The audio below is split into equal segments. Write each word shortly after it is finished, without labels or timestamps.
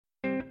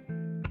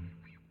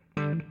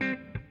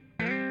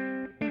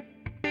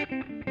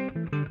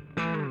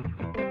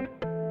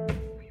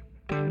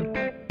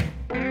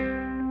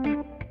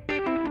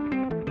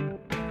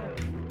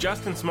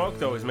Justin Smoke,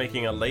 though, is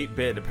making a late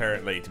bid,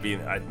 apparently, to be...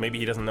 maybe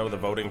he doesn't know the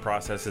voting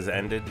process has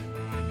ended.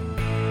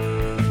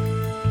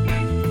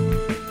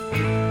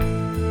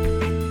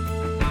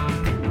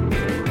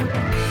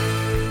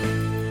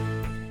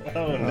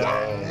 Oh,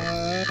 no.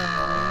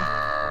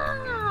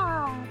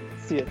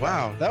 See it.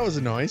 Wow, that was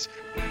a noise.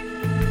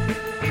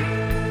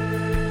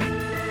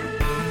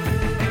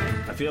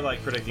 I feel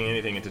like predicting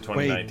anything into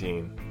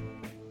 2019.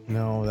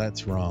 No,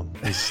 that's wrong.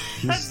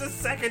 That's the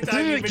second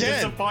time you've been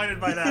disappointed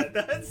by that.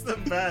 That's the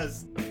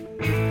best.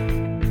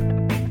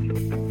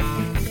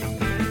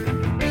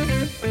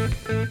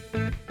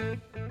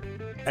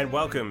 And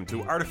welcome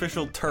to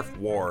Artificial Turf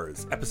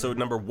Wars, episode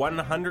number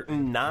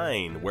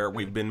 109, where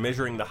we've been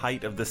measuring the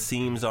height of the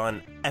seams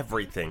on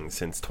everything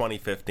since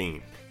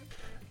 2015.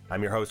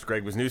 I'm your host,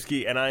 Greg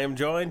Wisniewski, and I am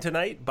joined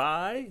tonight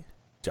by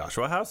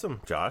Joshua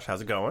Howsam. Josh,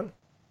 how's it going?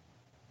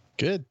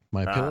 Good.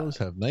 My pillows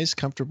have nice,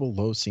 comfortable,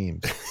 low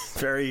seams.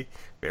 Very,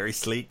 very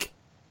sleek.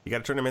 You got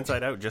to turn them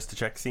inside out just to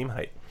check seam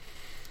height.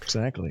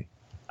 Exactly.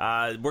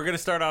 We're going to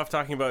start off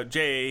talking about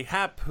Jay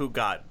Happ, who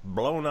got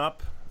blown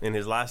up in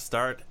his last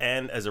start,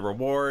 and as a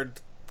reward,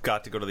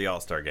 got to go to the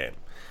All-Star game.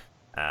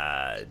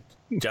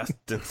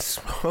 Justin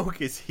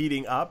Smoke is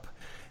heating up,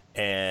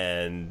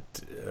 and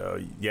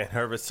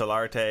Yangervis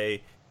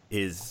Solarte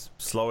is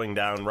slowing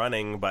down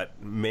running,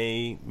 but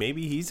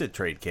maybe he's a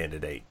trade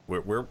candidate.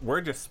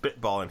 We're just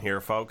spitballing here,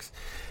 folks.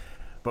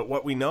 But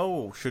what we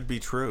know should be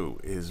true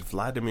is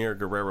Vladimir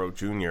Guerrero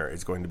Jr.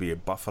 is going to be a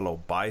Buffalo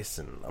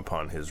Bison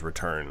upon his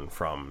return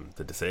from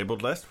the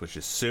disabled list, which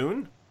is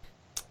soon.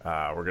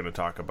 We're going to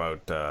talk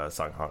about We're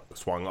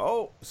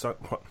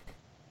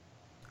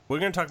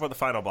going to talk about the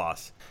final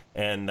boss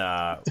and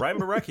Ryan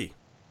Borucki,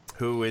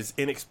 who is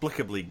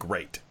inexplicably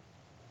great.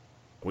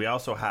 We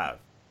also have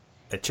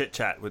a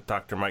chit-chat with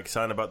Dr. Mike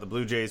Sun about the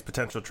Blue Jays'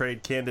 potential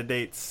trade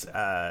candidates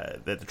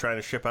that they're trying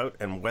to ship out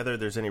and whether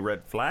there's any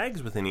red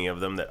flags with any of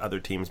them that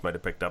other teams might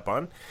have picked up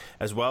on.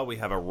 As well, we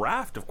have a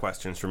raft of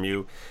questions from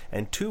you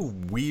and two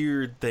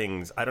weird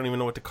things, I don't even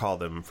know what to call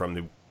them, from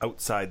the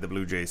outside the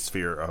Blue Jays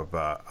sphere of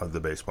the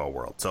baseball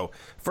world. So,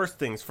 first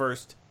things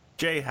first,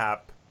 Jay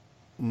Happ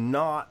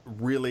not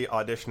really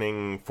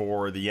auditioning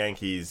for the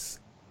Yankees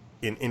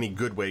in any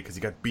good way because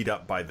he got beat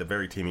up by the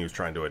very team he was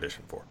trying to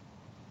audition for.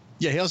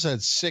 Yeah, he also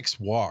had 6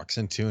 walks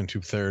and 2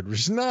 2/3, which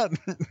is not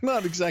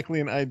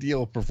exactly an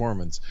ideal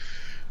performance.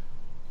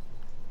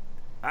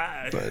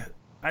 I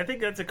think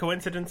that's a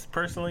coincidence,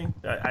 personally.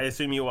 I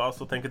assume you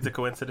also think it's a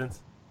coincidence.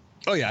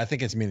 Oh yeah, I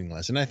think it's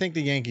meaningless, and I think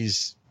the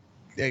Yankees,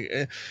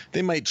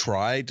 they might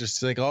try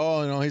just like,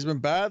 oh, he's been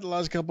bad the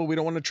last couple. We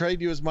don't want to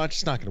trade you as much.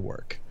 It's not going to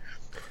work.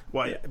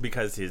 Well,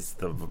 because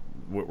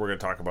we're going to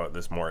talk about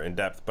this more in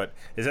depth, but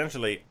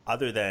essentially,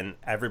 other than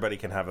everybody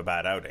can have a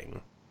bad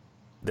outing.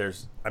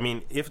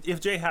 If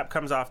Jay Happ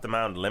comes off the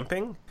mound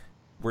limping,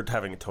 we're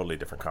having a totally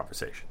different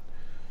conversation.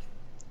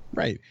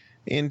 Right.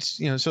 And,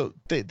 so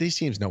these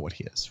teams know what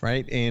he is,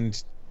 right? And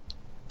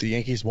the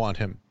Yankees want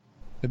him.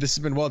 This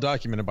has been well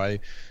documented by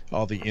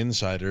all the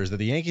insiders that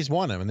the Yankees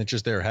want him, and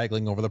they're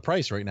haggling over the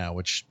price right now,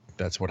 which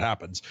that's what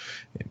happens.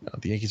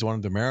 The Yankees want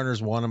him. The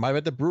Mariners want him. I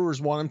bet the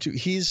Brewers want him too.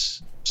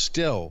 He's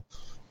still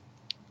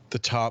the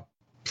top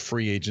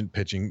free agent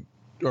pitching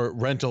or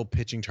rental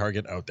pitching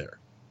target out there,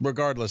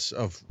 regardless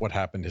of what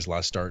happened his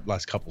last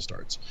couple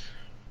starts.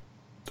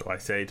 So I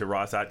say to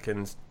Ross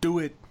Atkins, do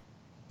it.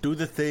 Do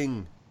the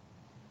thing.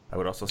 I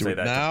would also say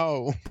that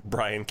now to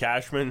Brian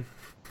Cashman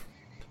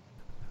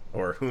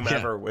or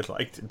whomever would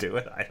like to do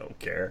it. I don't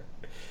care.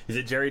 Is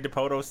it Jerry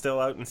Dipoto still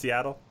out in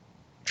Seattle?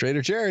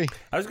 Trader Jerry.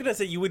 I was going to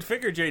say, you would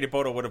figure Jerry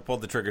Dipoto would have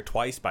pulled the trigger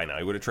twice by now.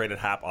 He would have traded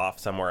Happ off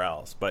somewhere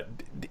else. But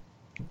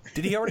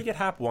did he already get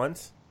Happ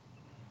once?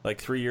 Like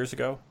 3 years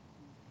ago?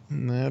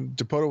 Nah,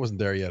 Dipoto wasn't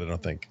there yet, I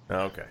don't think.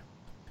 Okay.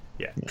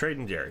 Yeah,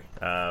 trading Jerry.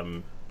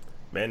 Man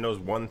knows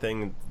one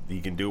thing he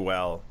can do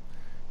well.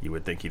 You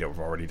would think he'd have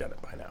already done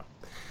it by now.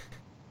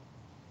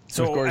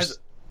 So, of course.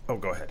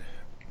 Go ahead.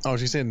 I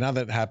was just saying, now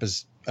that Happ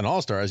is an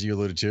all-star, as you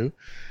alluded to,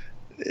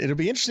 it'll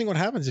be interesting what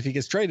happens if he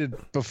gets traded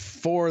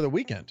before the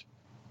weekend.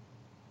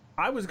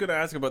 I was going to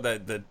ask about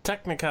that, the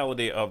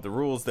technicality of the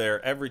rules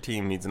there. Every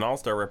team needs an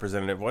all-star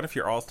representative. What if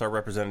your all-star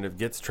representative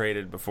gets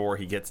traded before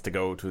he gets to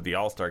go to the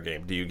all-star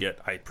game? Do you get,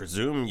 I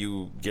presume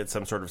you get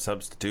some sort of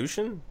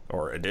substitution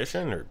or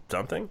addition or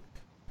something?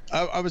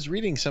 I was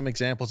reading some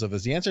examples of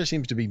this. The answer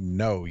seems to be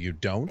no, you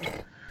don't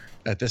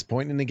at this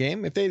point in the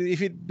game. If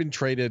he'd been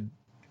traded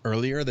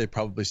earlier, they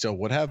probably still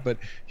would have, but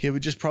he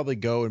would just probably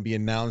go and be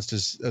announced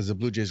as a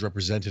Blue Jays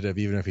representative,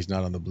 even if he's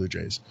not on the Blue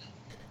Jays.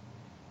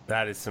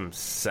 That is some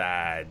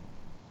sad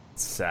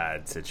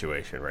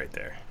situation right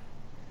there.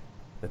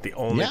 That the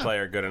only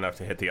player good enough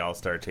to hit the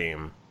all-star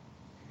team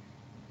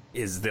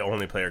is the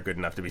only player good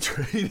enough to be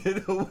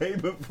traded away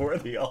before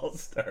the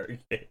all-star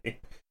game.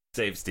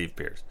 Save Steve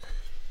Pearce.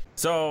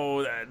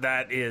 So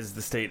that is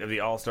the state of the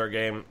all-star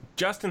game.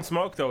 Justin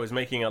Smoke, though, is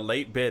making a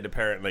late bid,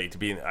 apparently, to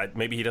be...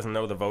 maybe he doesn't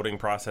know the voting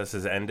process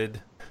has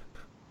ended.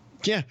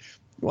 Yeah.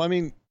 Well, I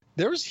mean,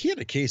 he had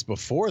a case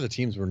before the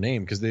teams were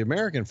named because the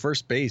American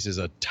first base is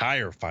a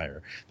tire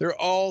fire. They're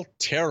all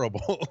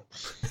terrible.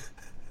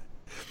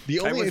 The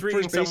only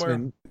first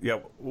baseman,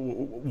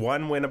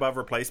 one win above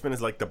replacement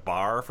is like the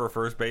bar for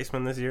first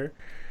baseman this year.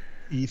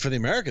 For the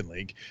American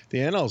League, the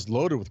NL is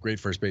loaded with great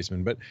first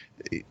basemen, but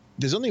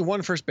there's only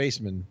one first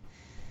baseman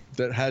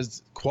that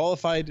has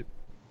qualified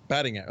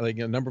batting, like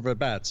a number of at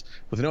bats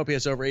with an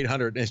OPS over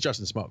 800, and it's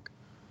Justin Smoke.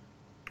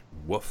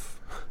 Woof.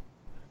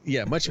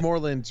 Yeah, Much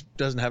Moreland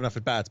doesn't have enough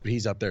at bats, but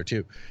he's up there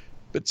too.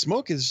 But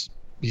Smoke he's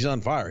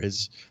on fire.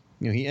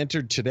 He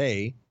entered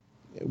today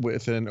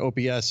with an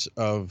OPS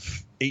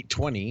of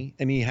 820,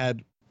 and he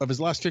had, of his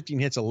last 15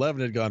 hits,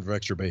 11 had gone for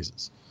extra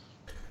bases.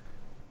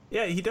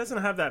 Yeah, he doesn't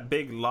have that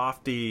big,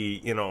 lofty,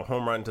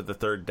 home run to the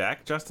third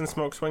deck Justin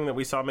Smoke swing that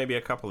we saw maybe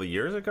a couple of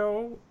years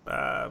ago.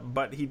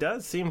 But he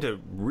does seem to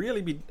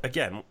really be,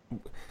 again,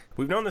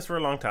 we've known this for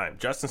a long time.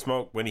 Justin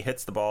Smoke, when he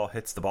hits the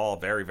ball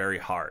very, very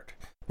hard.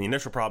 The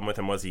initial problem with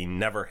him was he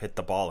never hit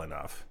the ball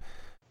enough.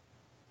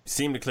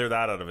 Seemed to clear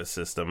that out of his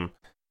system.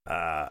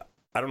 I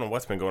don't know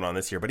what's been going on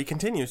this year, but he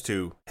continues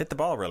to hit the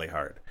ball really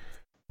hard.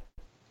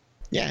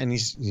 Yeah, and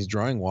he's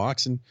drawing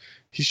walks, and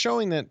he's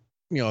showing that,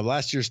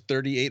 last year's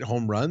 38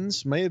 home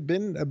runs may have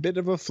been a bit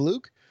of a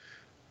fluke,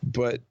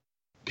 but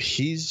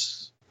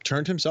he's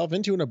turned himself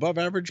into an above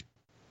average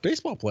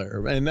baseball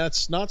player. And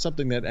that's not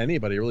something that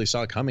anybody really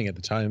saw coming at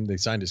the time they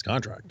signed his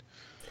contract.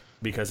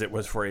 Because it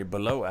was for a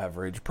below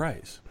average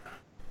price.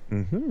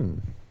 Mm-hmm.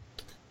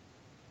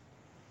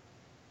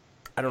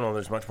 I don't know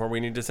there's much more we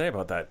need to say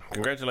about that.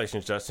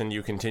 Congratulations, Justin.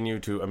 You continue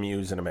to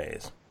amuse and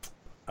amaze.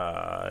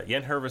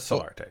 Yangervis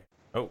Solarte.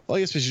 Well, I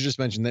guess we should just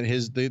mention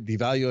that the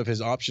value of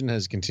his option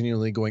has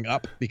continually going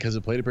up because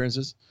of plate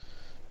appearances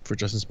for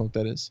Justin Smoke,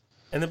 that is.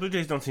 And the Blue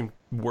Jays don't seem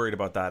worried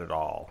about that at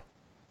all.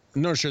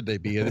 Nor should they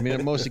be. I mean,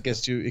 at most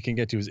it can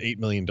get to is $8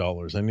 million.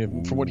 I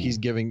mean, for what he's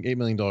giving, $8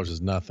 million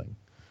is nothing.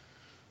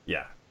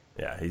 Yeah.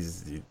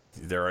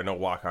 There are no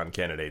walk-on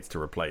candidates to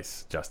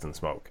replace Justin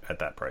Smoke at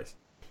that price.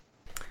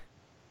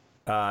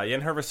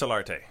 Yangervis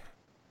Solarte.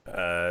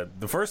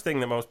 The first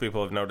thing that most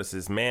people have noticed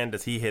is, man,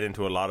 does he hit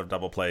into a lot of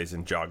double plays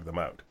and jog them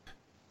out.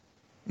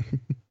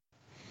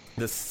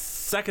 The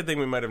second thing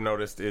we might have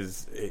noticed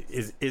is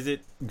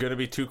it going to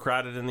be too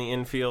crowded in the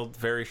infield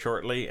very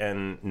shortly,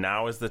 and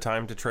now is the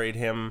time to trade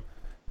him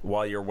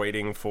while you're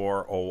waiting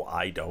for,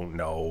 I don't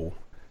know,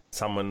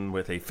 someone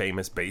with a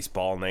famous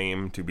baseball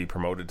name to be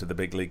promoted to the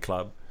big league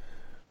club?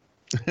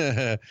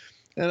 And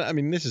I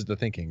mean, this is the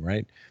thinking,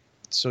 right?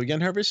 So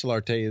Yangervis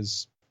Solarte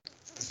is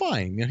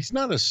fine. He's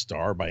not a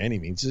star by any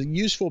means. He's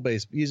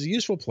a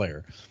useful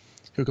player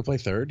who can play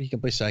third. He can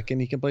play second.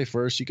 He can play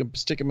first. You can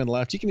stick him in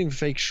left. You can even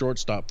fake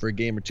shortstop for a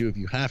game or two if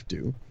you have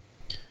to.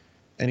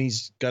 And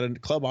he's got a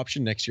club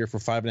option next year for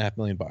 $5.5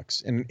 million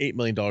and $8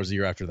 million a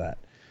year after that.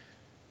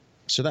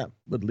 So that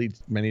would lead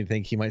many to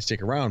think he might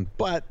stick around.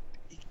 But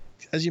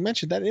as you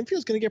mentioned, that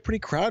infield's going to get pretty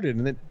crowded,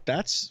 and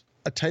that's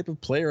a type of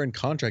player and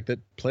contract that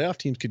playoff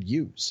teams could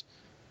use.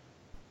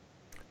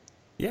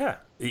 Yeah,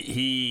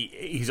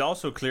 he's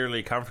also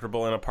clearly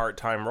comfortable in a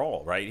part-time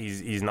role, right?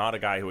 He's not a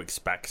guy who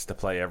expects to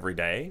play every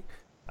day,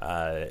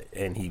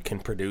 and he can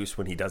produce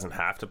when he doesn't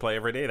have to play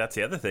every day. That's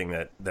the other thing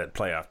that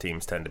playoff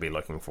teams tend to be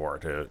looking for,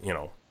 to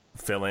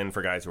fill in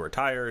for guys who are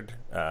tired,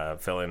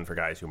 fill in for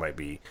guys who might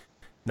be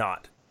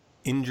not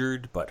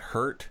injured but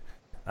hurt.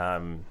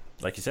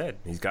 Like you said,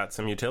 he's got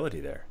some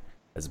utility there,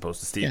 as opposed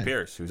to Steve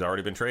Pearce, who's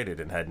already been traded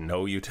and had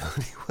no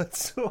utility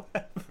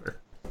whatsoever.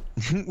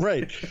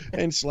 Right.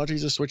 And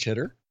Solarte's a switch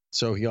hitter,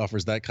 so he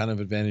offers that kind of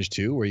advantage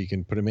too, where you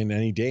can put him in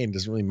any day and it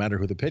doesn't really matter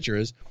who the pitcher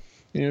is.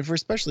 For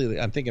especially,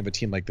 I'm thinking of a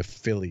team like the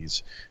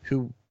Phillies,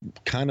 who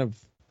kind of,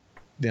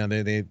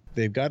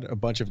 they've got a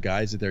bunch of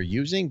guys that they're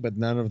using, but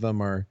none of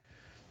them are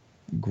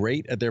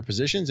great at their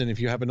positions. And if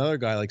you have another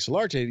guy like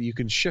Solarte, you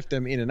can shift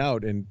them in and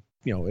out, and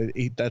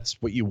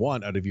that's what you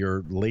want out of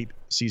your late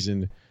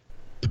season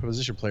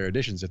position player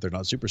additions if they're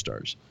not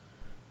superstars.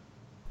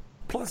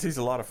 Plus, he's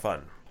a lot of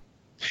fun.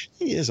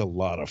 He is a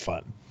lot of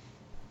fun.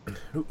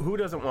 Who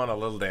doesn't want a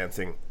little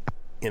dancing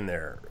in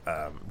their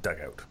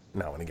dugout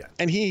now and again?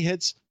 And he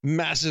hits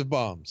massive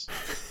bombs.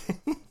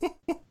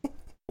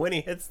 When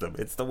he hits them,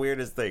 it's the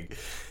weirdest thing.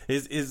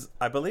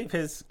 I believe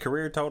his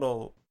career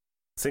total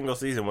single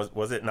season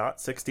was it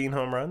not 16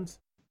 home runs?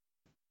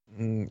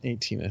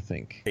 18, I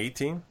think.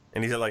 18?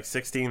 And he's at like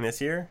 16 this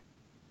year?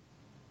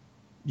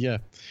 Yeah.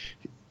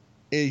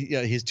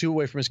 He's 2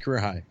 away from his career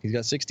high. He's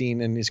got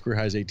 16 and his career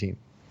high is 18.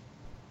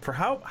 For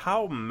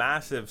how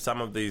massive some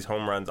of these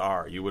home runs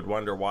are, you would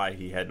wonder why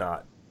he had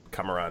not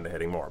come around to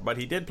hitting more. But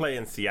he did play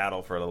in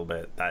Seattle for a little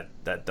bit.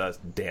 That does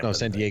dampen. No,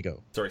 San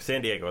Diego. Sorry,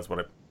 San Diego is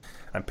what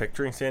I'm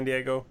picturing. San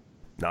Diego,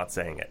 not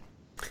saying it.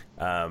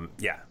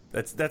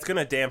 That's going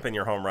to dampen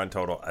your home run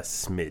total a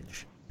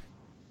smidge.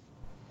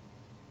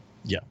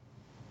 Yeah.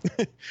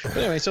 But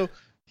anyway, so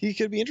he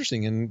could be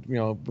interesting. And,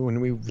 when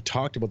we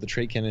talked about the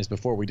trade candidates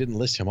before, we didn't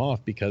list him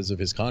off because of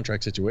his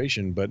contract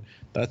situation, but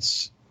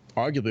that's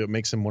arguably what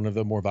makes him one of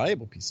the more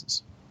valuable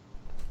pieces.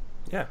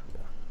 Yeah,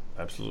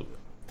 absolutely.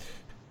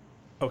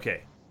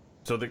 Okay,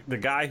 So the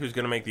guy who's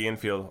going to make the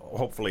infield,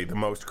 hopefully the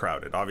most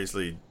crowded.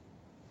 Obviously,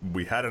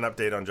 we had an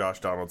update on Josh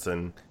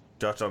Donaldson.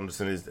 Josh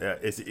Donaldson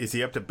is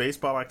he up to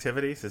baseball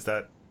activities? Is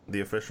that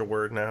the official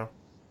word now?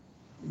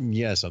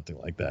 Yeah, something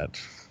like that.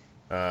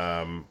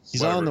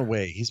 He's whatever. on the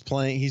way. He's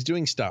playing. He's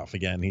doing stuff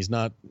again. He's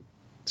not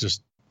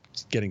just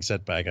getting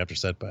setback after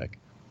setback.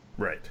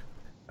 Right.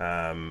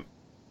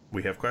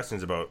 We have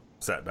questions about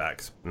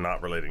setbacks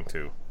not relating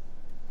to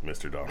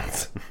Mr.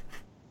 Donaldson.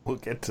 We'll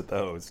get to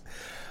those.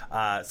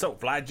 So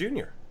Vlad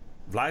Jr.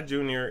 Vlad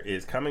Jr.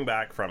 is coming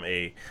back from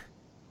a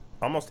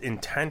almost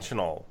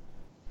intentional.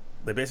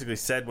 They basically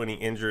said when he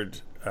injured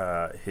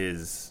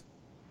his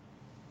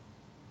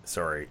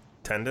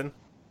tendon,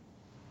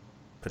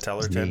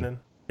 patellar tendon,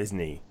 his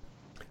knee,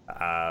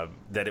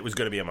 that it was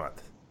going to be a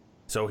month.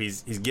 So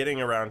he's getting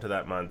around to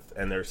that month,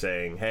 and they're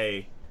saying,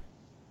 hey,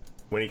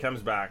 when he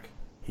comes back,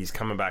 he's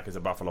coming back as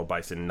a Buffalo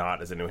Bison,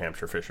 not as a New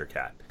Hampshire Fisher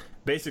Cat.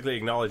 Basically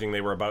acknowledging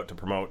they were about to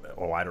promote,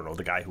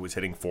 the guy who was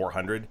hitting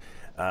 400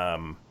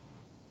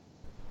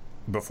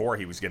 before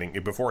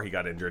he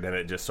got injured, and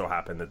it just so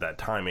happened that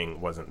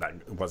timing wasn't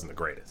the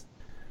greatest.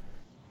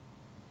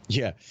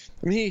 Yeah,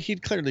 I mean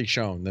he'd clearly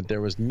shown that there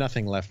was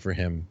nothing left for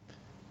him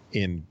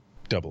in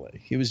AA.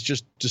 He was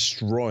just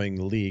destroying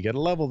the league at a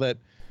level that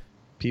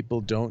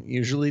people don't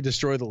usually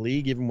destroy the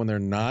league, even when they're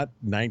not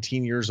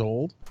 19 years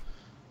old.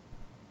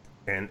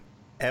 And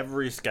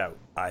every scout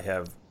I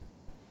have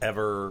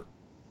ever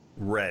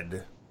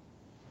read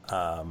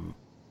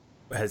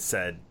has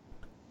said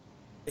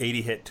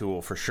 80 hit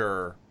tool for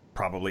sure,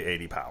 probably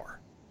 80 power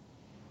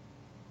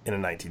in a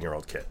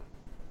 19-year-old kid,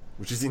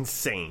 which is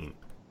insane.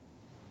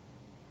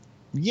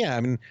 Yeah,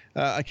 I mean,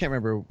 I can't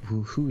remember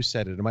who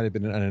said it. It might have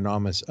been an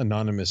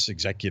anonymous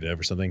executive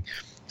or something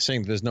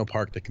saying that there's no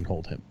park that can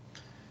hold him.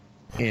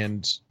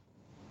 And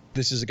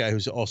this is a guy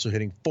who's also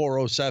hitting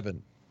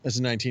 407 as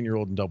a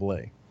 19-year-old in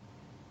AA.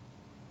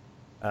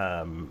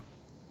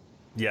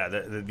 Yeah,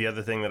 the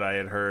other thing that I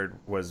had heard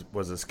was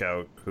a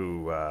scout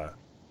who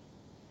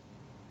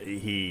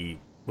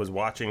he was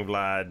watching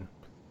Vlad,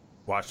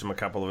 watched him a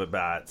couple of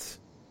at-bats,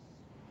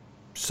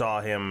 saw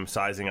him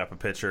sizing up a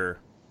pitcher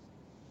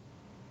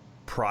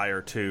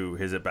prior to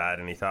his at-bat,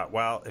 and he thought,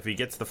 well, if he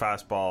gets the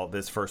fastball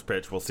this first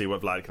pitch, we'll see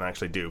what Vlad can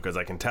actually do, because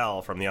I can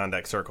tell from the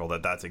on-deck circle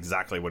that that's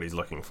exactly what he's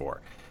looking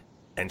for.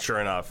 And sure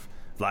enough,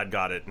 Vlad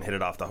got it and hit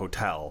it off the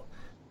hotel.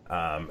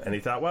 And he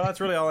thought, well, that's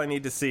really all I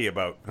need to see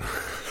about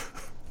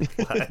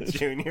Vlad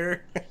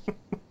Jr.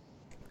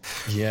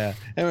 Yeah.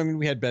 And I mean,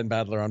 we had Ben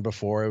Badler on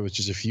before. It was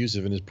just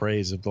effusive in his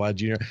praise of Vlad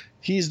Jr.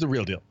 He's the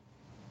real deal.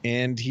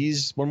 And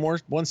he's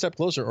one step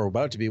closer, or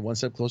about to be one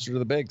step closer to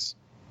the bigs.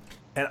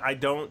 And I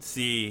don't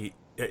see...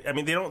 I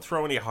mean, they don't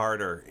throw any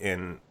harder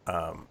in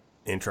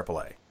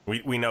AAA.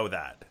 We know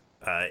that.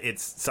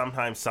 It's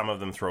sometimes some of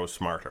them throw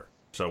smarter.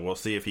 So we'll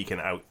see if he can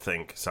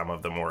outthink some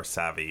of the more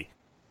savvy,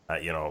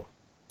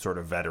 sort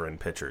of veteran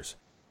pitchers.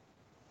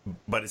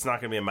 But it's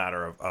not going to be a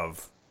matter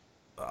of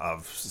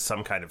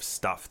some kind of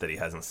stuff that he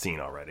hasn't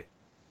seen already.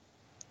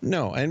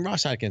 No, and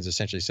Ross Atkins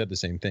essentially said the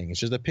same thing. It's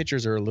just the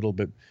pitchers are a little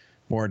bit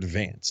more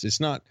advanced.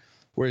 It's not...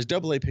 Whereas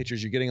AA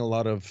pitchers, you're getting a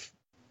lot of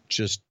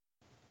just...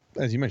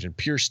 as you mentioned,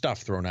 pure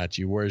stuff thrown at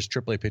you, whereas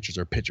AAA pitchers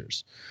are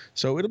pitchers.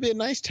 So it'll be a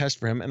nice test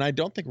for him, and I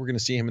don't think we're going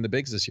to see him in the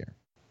bigs this year.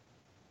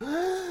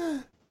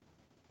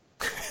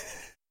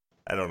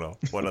 I don't know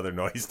what other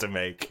noise to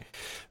make.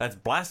 That's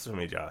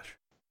blasphemy, Josh.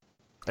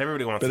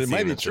 Everybody wants but to it see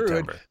might him be in true.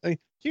 September. I mean,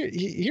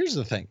 here's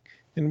the thing,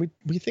 and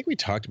we think we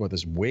talked about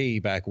this way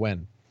back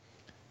when.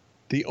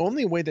 The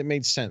only way that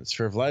made sense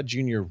for Vlad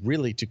Jr.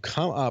 really to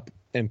come up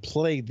and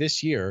play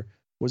this year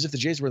was if the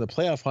Jays were in the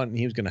playoff hunt and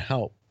he was going to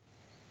help.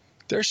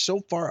 They're so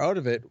far out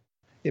of it,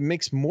 it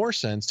makes more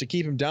sense to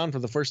keep him down for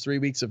the first 3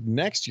 weeks of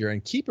next year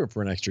and keep him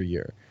for an extra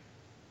year.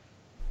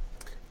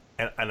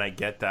 And I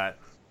get that,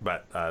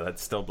 but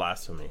that's still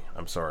blasphemy.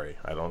 I'm sorry.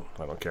 I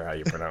don't care how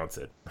you pronounce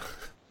it.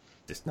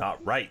 Just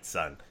not right,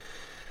 son.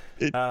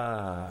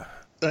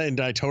 And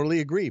I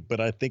totally agree, but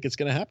I think it's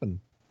going to happen.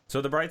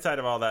 So the bright side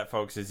of all that,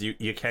 folks, is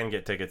you can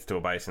get tickets to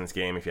a Bisons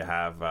game if you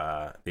have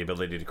the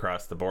ability to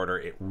cross the border.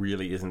 It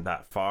really isn't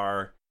that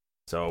far.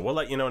 So we'll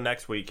let you know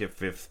next week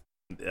if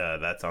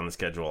that's on the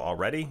schedule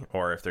already,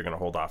 or if they're going to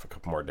hold off a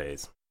couple more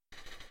days.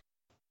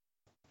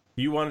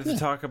 You wanted to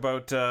talk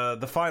about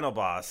the final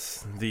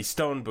boss, the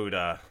Stone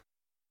Buddha.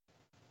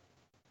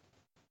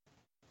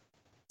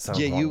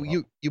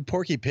 You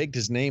Porky Pigged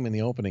his name in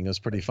the opening. It was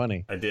pretty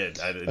funny. I did.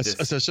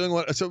 So showing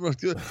what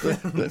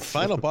the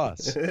final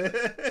boss.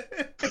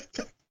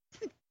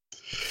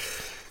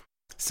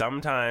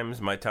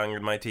 Sometimes my tongue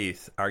and my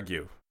teeth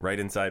argue right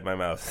inside my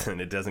mouth, and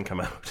it doesn't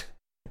come out.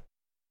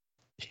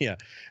 Yeah.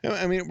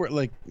 I mean, we're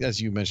like, as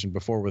you mentioned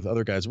before with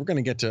other guys, we're going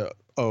to get to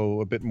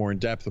a bit more in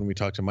depth when we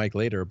talk to Mike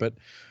later, but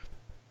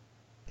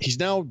he's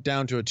now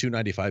down to a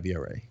 2.95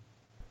 ERA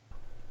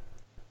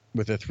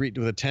with a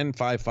 10.55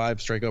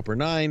 strikeout per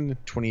nine,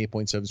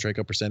 28.7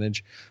 strikeout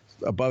percentage,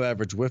 above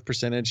average whiff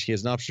percentage. He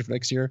has an option for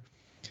next year.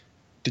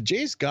 The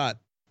Jays got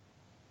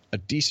a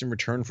decent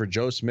return for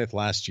Joe Smith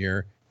last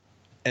year,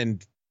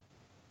 and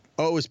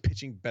was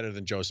pitching better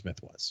than Joe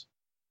Smith was.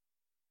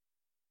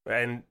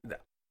 And,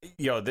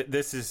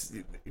 this is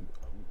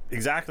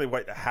exactly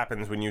what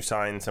happens when you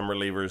sign some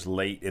relievers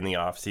late in the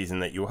offseason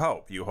that you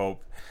hope. You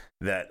hope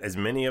that as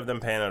many of them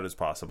pan out as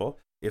possible.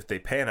 If they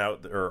pan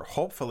out, they're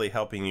hopefully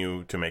helping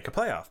you to make a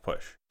playoff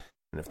push.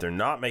 And if they're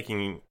not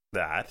making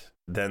that,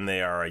 then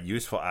they are a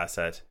useful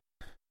asset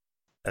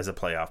as a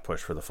playoff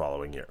push for the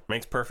following year.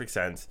 Makes perfect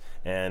sense.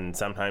 And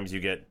sometimes you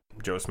get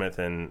Joe Smith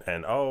and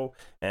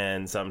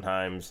and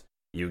sometimes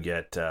you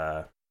get,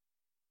 I've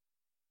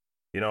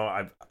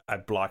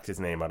blocked his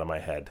name out of my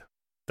head.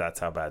 That's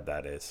how bad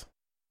that is.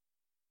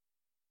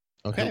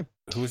 Okay.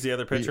 Who's the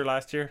other pitcher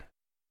last year?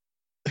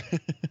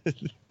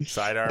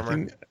 Side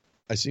armor.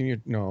 I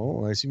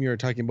assume you're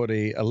talking about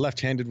a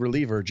left-handed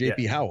reliever,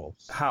 JP Howell.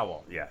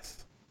 Howell,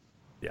 yes.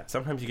 Yeah,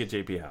 sometimes you get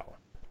JP Howell.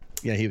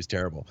 Yeah, he was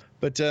terrible.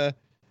 But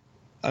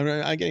I'm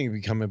getting to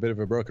become a bit of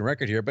a broken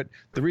record here. But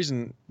the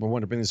reason I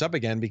want to bring this up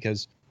again,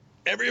 because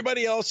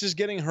everybody else is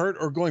getting hurt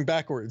or going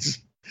backwards.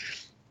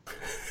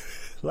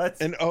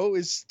 And O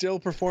is still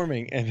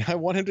performing, and I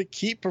want him to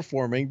keep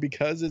performing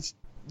because it's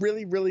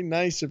really, really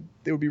nice. It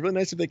would be really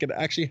nice if they could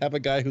actually have a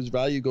guy whose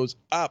value goes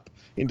up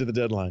into the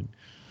deadline.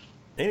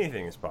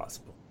 Anything is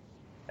possible.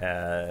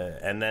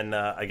 And then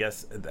I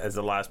guess as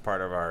the last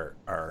part of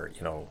our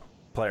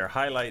player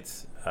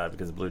highlights,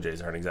 because the Blue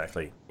Jays aren't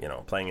exactly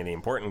playing any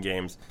important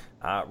games,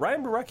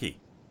 Ryan Borucki.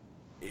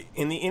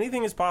 In the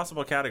anything is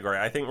possible category,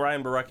 I think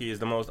Ryan Borucki is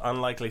the most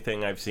unlikely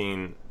thing I've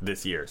seen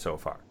this year so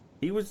far.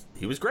 He was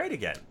great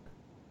again.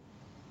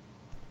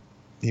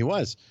 He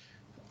was.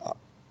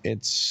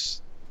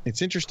 It's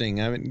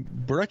interesting. I mean,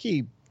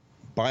 Borucki,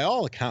 by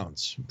all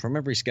accounts, from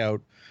every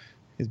scout,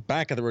 is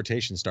back at the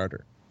rotation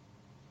starter.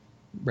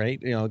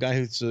 Right? A guy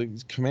who's a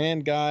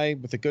command guy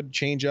with a good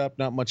changeup,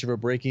 not much of a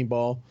breaking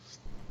ball.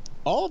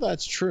 All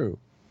that's true.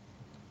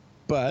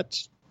 But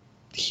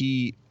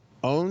he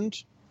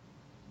owned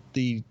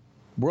the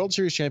World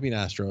Series champion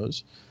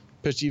Astros,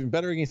 pitched even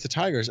better against the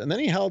Tigers, and then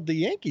he held the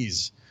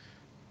Yankees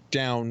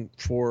down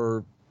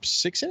for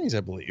 6 innings, I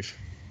believe.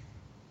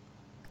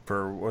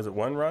 For, was it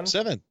 1 run?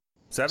 Seven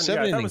innings,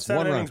 it was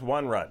 7 innings,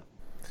 1 run.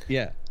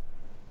 Yeah.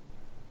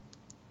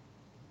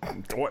 I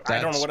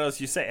don't know what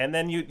else you say. And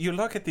then you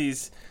look at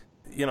these,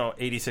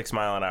 86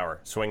 mile an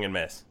hour swing and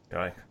miss. You're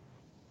like,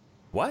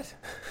 what?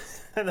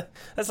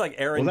 That's like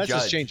Aaron Judge.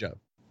 That's his changeup.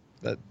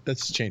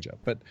 That's his changeup.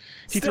 But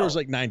he throws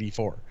like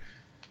 94.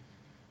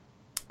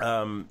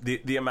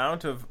 The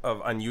amount of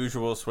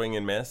unusual swing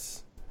and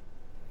miss,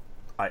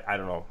 I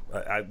don't know.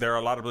 There are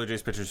a lot of Blue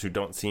Jays pitchers who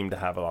don't seem to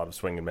have a lot of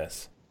swing and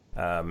miss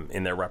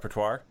in their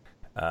repertoire,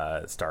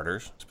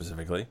 starters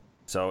specifically.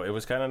 So it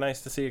was kind of nice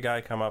to see a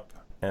guy come up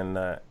and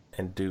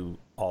do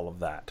all of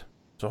that.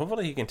 So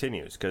hopefully he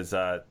continues, because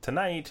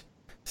tonight,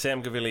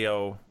 Sam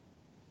Gaviglio,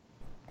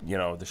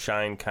 the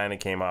shine kind of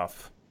came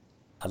off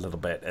a little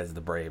bit as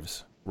the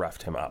Braves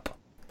roughed him up.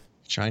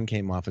 Shine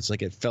came off. It's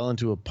like it fell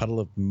into a puddle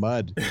of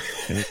mud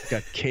and it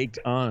got caked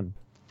on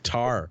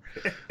tar,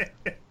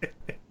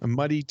 a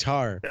muddy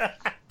tar.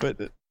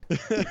 But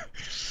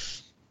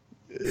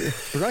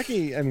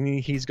Borucki, I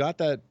mean, he's got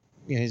that.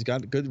 He's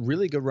got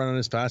really good run on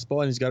his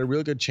fastball, and he's got a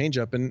real good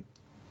changeup. And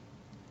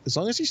as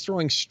long as he's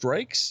throwing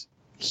strikes,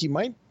 he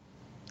might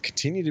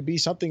continue to be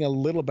something a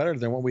little better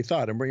than what we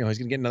thought. And he's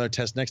going to get another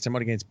test next time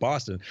out against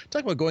Boston.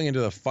 Talk about going into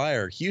the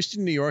fire.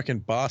 Houston, New York,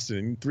 and Boston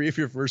in 3 of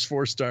your first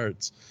 4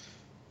 starts.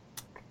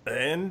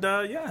 And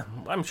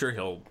I'm sure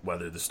he'll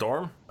weather the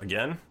storm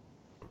again.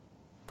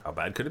 How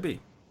bad could it be?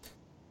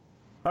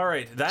 All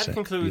right, that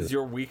concludes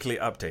your weekly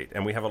update,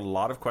 and we have a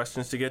lot of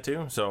questions to get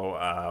to,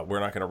 so we're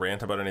not going to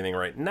rant about anything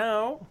right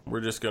now.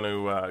 We're just going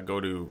to go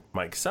to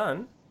Mike's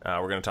son.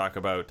 We're going to talk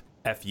about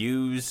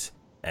FUs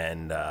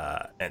and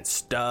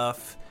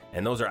stuff,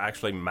 and those are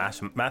actually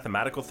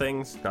mathematical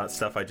things, not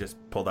stuff I just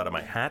pulled out of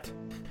my hat.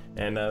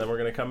 And then we're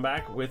going to come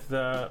back with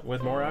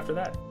more after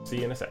that. See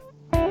you in a sec.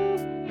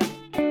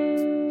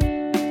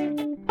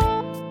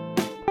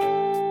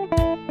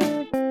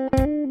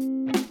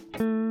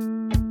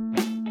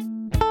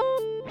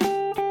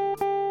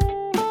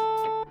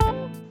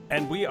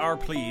 And we are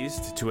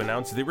pleased to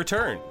announce the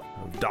return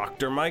of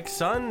Dr. Mike's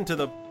son to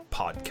the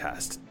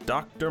podcast.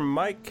 Dr.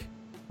 Mike,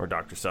 or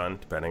Dr. Son,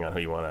 depending on who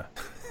you want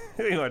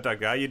to talk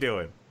to. How you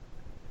doing?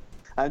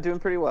 I'm doing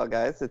pretty well,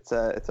 guys. It's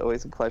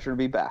always a pleasure to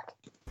be back.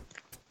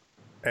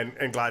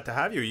 And glad to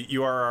have you.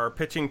 You are our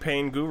pitching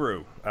pain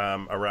guru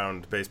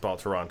around Baseball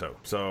Toronto.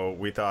 So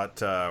we thought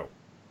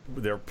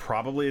there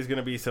probably is going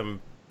to be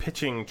some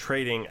pitching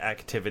trading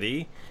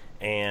activity,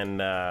 and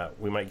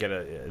we might get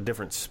a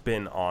different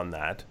spin on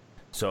that.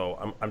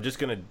 So I'm just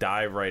going to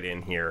dive right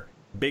in here.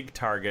 Big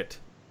target.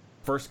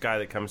 First guy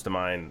that comes to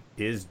mind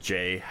is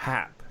Jay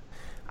Happ.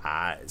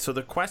 So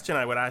the question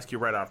I would ask you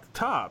right off the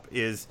top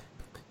is,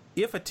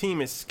 if a team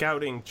is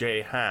scouting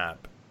Jay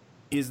Happ,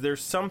 is there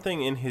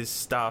something in his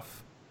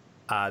stuff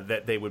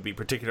that they would be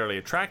particularly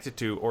attracted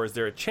to, or is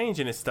there a change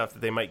in his stuff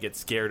that they might get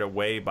scared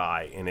away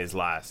by in his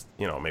last,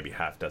 maybe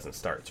half dozen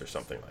starts or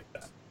something like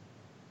that?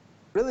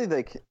 Really,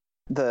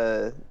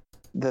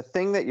 the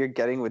thing that you're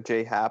getting with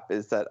Jay Happ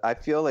is that I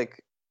feel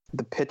like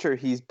the pitcher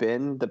he's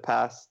been the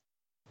past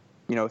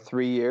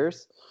 3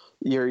 years,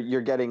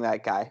 you're getting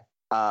that guy.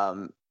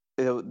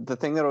 The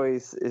thing that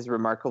always is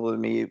remarkable to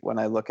me when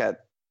I look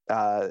at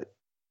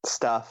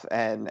stuff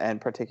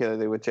and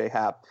particularly with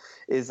J-Hap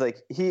is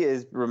like he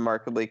is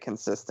remarkably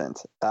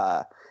consistent.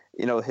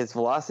 His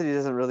velocity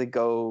doesn't really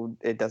go,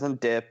 it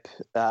doesn't dip.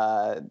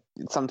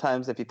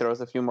 Sometimes if he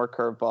throws a few more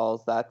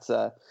curveballs, that's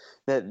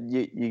that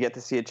you get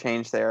to see a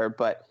change there.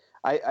 But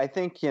I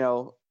think,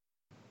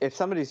 if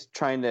somebody's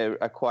trying to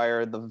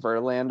acquire the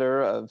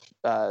Verlander of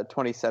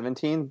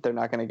 2017, they're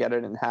not going to get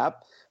it in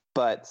Hap.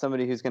 But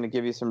somebody who's going to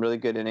give you some really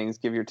good innings,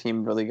 give your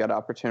team really good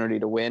opportunity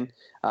to win,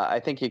 I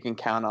think you can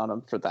count on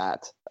him for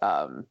that.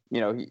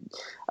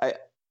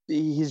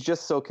 He's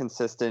just so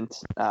consistent.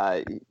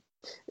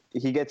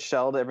 He gets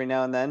shelled every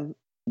now and then,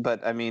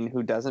 but I mean,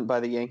 who doesn't by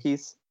the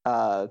Yankees?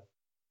 I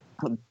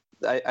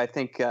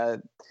think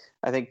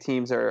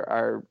teams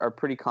are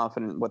pretty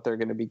confident what they're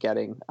going to be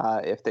getting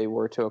if they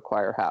were to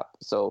acquire Hap.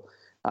 So.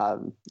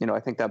 I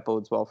think that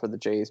bodes well for the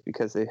Jays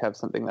because they have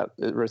something that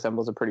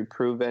resembles a pretty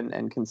proven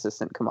and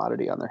consistent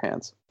commodity on their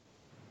hands.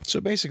 So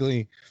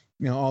basically,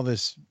 all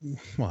this,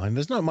 well, and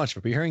there's not much,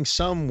 but we're hearing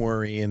some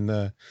worry in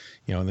the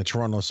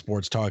Toronto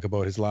sports talk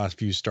about his last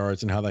few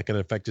starts and how that could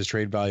affect his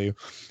trade value.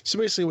 So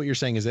basically what you're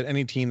saying is that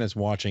any team that's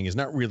watching is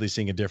not really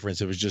seeing a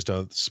difference. It was just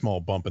a small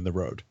bump in the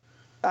road.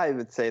 I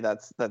would say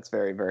that's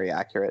very, very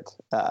accurate.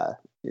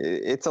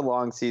 It's a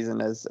long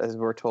season as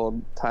we're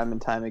told time and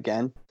time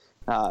again.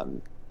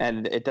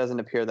 And it doesn't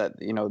appear that,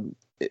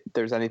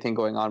 there's anything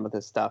going on with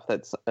his stuff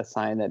that's a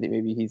sign that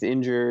maybe he's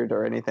injured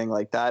or anything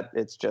like that.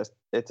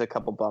 It's a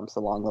couple bumps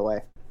along the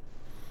way.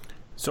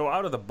 So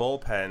out of the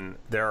bullpen,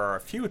 there are a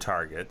few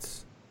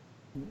targets.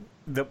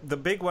 The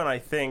big one I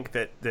think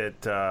that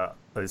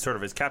sort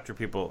of has captured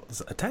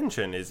people's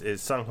attention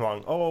is Sung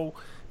Hwang Oh,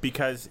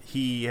 because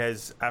he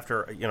has,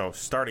 after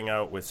starting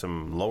out with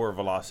some lower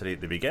velocity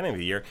at the beginning of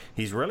the year,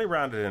 he's really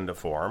rounded into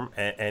form,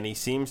 and he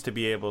seems to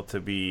be able to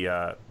be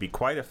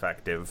quite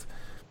effective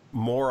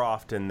more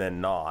often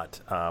than not,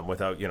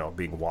 without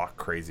being walk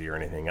crazy or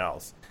anything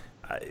else.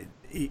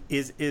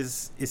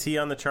 Is he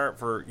on the chart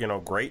for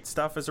great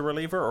stuff as a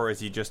reliever, or is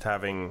he just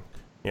having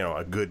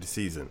a good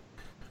season?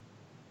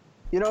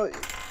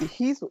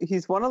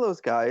 He's one of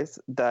those guys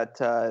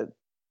that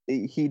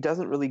he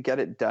doesn't really get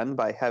it done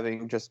by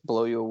having just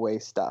blow you away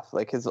stuff.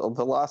 Like his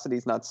velocity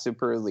is not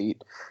super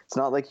elite. It's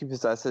not like he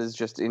possesses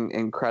just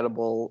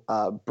incredible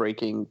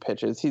breaking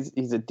pitches.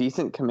 He's a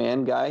decent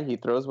command guy. He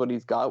throws what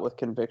he's got with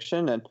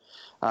conviction, and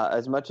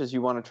as much as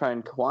you want to try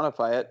and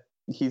quantify it,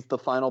 he's the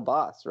final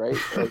boss, right?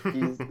 Like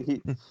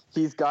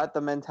he's got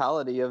the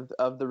mentality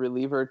of the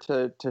reliever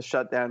to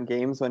shut down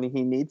games when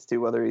he needs to,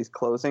 whether he's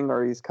closing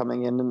or he's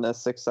coming in the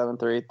 6th,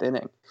 7th, or 8th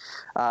inning.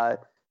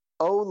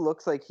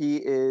 Looks like he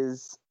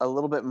is a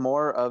little bit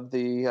more of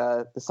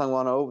the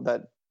Sungwon Oh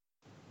that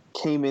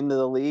came into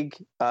the league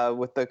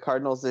with the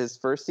Cardinals his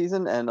first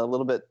season, and a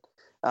little bit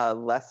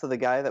less of the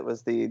guy that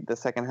was the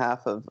second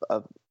half of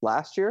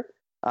last year.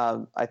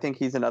 I think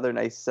he's another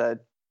nice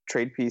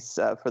trade piece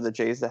for the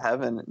Jays to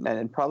have,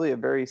 and probably a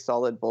very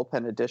solid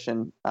bullpen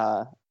addition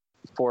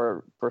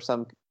for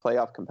some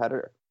playoff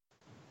competitor.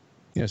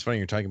 Yeah, it's funny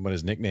you're talking about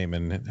his nickname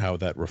and how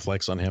that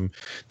reflects on him.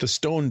 The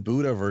Stone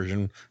Buddha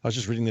version, I was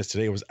just reading this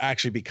today, was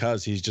actually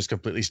because he's just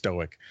completely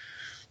stoic.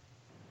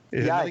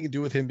 It had nothing to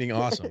do with him being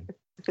awesome.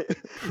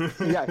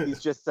 Yeah,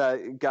 he's just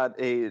got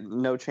a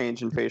no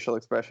change in facial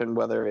expression,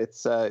 whether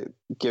it's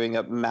giving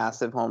up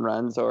massive home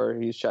runs or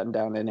he's shutting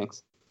down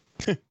innings.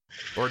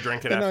 Or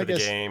drinking after the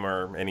game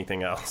or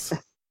anything else.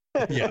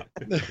 Yeah.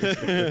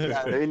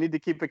 They need to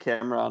keep a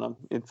camera on him.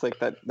 It's like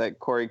that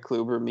Corey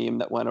Kluber meme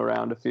that went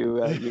around a few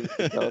years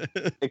ago.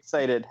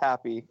 Excited,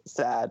 happy,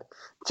 sad.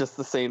 Just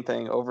the same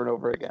thing over and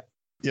over again.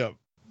 Yeah.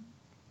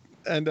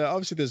 And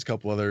obviously there's a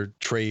couple other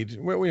trade.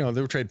 Well,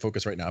 they're trade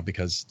focused right now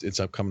because it's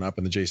coming up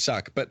and the Jays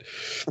suck. But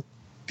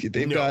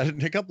they've got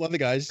a couple other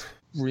guys,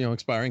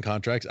 expiring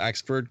contracts.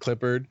 Axford,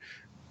 Clippard.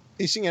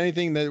 Are you seeing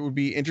anything that would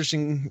be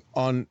interesting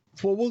on?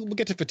 Well, we'll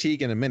get to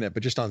fatigue in a minute,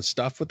 but just on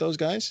stuff with those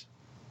guys.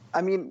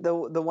 I mean,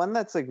 the one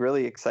that's like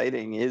really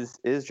exciting is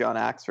John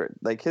Axford.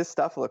 Like his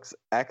stuff looks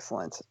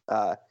excellent.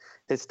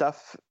 His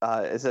stuff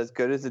is as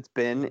good as it's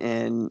been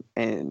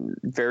in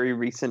very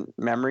recent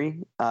memory.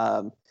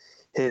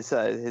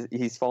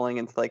 He's falling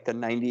into like the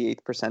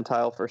 98th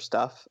percentile for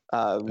stuff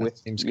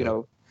with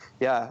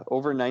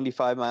over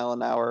 95 mile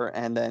an hour,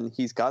 and then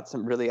he's got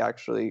some really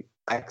actually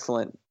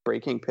excellent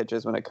breaking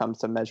pitches when it comes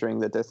to measuring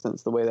the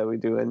distance the way that we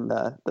do in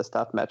the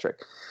stuff metric.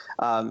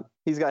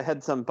 He's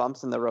had some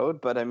bumps in the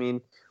road, but I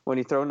mean, when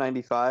you throw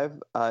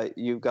 95,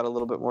 you've got a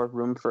little bit more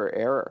room for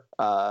error.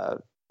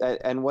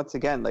 And once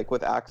again, like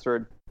with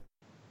Axford,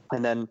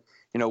 and then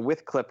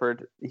with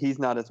Clippard, he's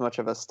not as much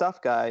of a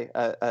stuff guy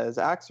as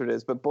Axford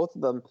is, but both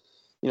of them,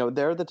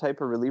 they're the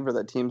type of reliever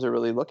that teams are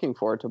really looking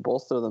for to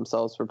bolster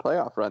themselves for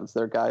playoff runs.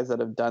 They're guys that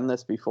have done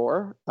this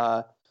before.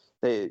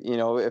 They,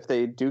 if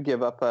they do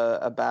give up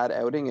a bad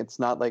outing, it's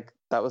not like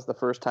that was the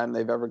first time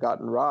they've ever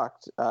gotten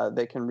rocked.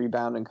 They can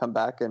rebound and come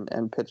back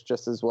and pitch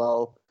just as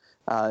well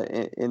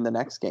in the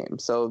next game.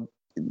 So,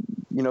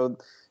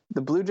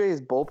 the Blue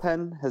Jays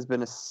bullpen has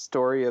been a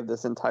story of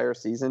this entire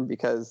season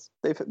because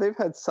they've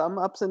had some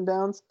ups and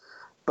downs,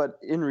 but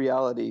in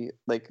reality,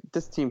 like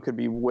this team could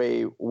be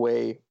way,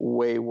 way,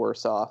 way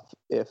worse off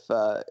if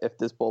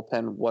this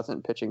bullpen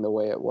wasn't pitching the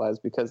way it was,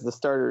 because the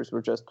starters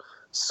were just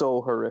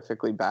so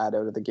horrifically bad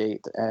out of the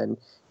gate. And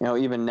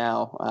even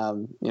now,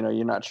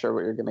 you're not sure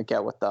what you're going to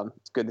get with them.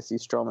 It's good to see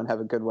Stroman have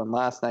a good one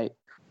last night,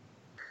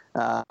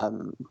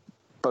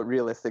 but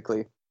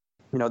realistically,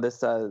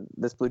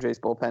 this Blue Jays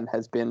bullpen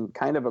has been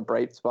kind of a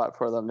bright spot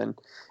for them, and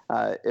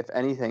if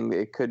anything,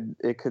 it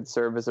could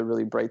serve as a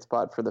really bright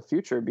spot for the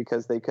future,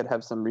 because they could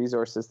have some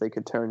resources they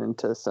could turn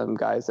into some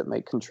guys that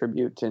might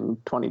contribute in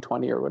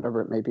 2020 or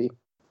whatever it may be.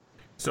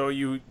 So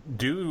you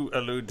do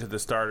allude to the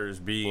starters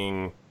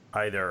being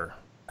either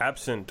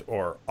absent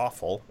or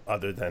awful,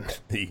 other than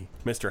the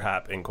Mr.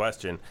 Happ in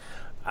question.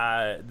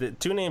 The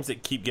two names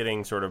that keep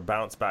getting sort of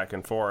bounced back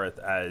and forth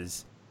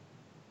as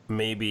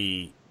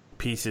maybe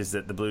pieces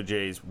that the Blue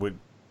Jays would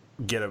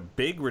get a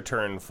big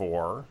return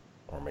for,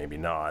 or maybe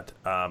not,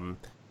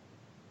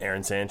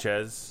 Aaron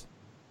Sanchez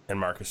and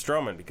Marcus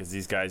Stroman, because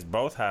these guys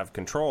both have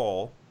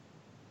control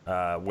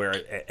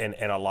and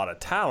a lot of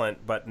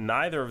talent, but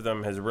neither of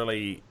them has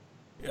really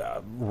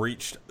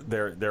reached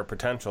their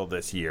potential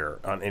this year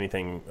on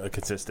anything a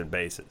consistent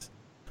basis.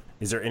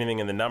 Is there anything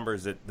in the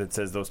numbers that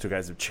says those two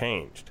guys have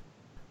changed?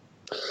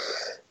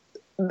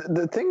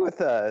 The thing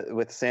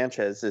with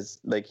Sanchez is,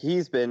 like,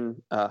 he's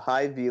been a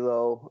high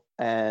velo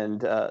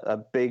and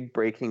a big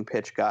breaking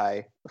pitch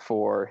guy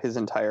for his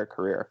entire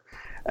career.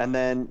 And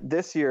then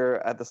this year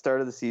at the start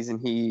of the season,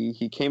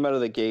 he came out of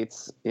the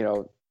gates,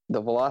 the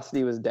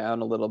velocity was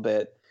down a little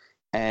bit,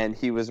 and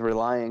he was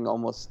relying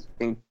almost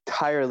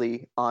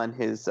entirely on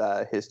his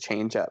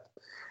changeup.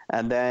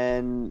 And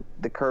then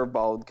the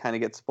curveball would kind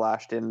of get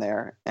splashed in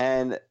there.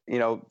 And,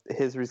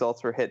 his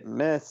results were hit and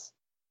miss.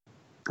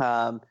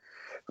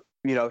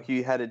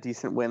 He had a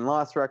decent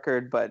win-loss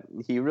record, but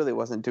he really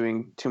wasn't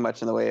doing too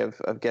much in the way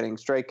of getting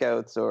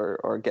strikeouts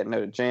or getting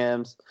out of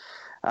jams.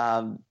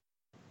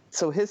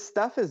 So his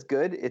stuff is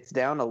good. It's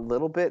down a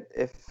little bit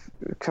if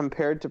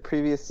compared to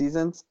previous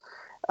seasons.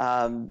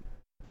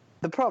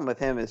 The problem with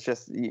him is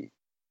just,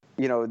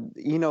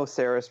 Eno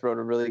Saris wrote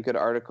a really good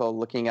article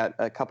looking at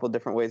a couple of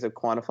different ways of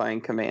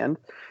quantifying command.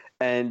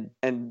 And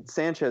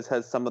Sanchez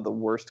has some of the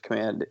worst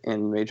command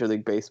in Major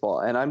League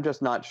Baseball. And I'm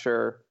just not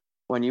sure,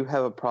 when you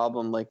have a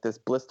problem like this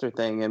blister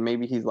thing, and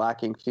maybe he's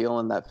lacking feel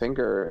in that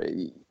finger,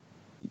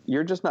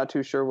 you're just not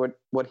too sure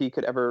what he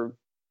could ever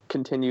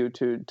continue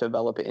to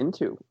develop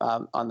into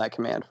on that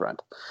command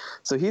front.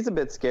 So he's a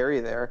bit scary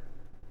there.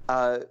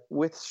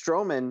 With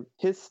Stroman,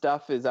 his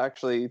stuff is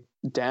actually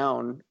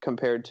down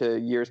compared to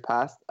years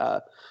past.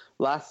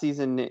 Last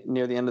season,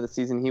 near the end of the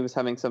season, he was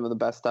having some of the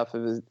best stuff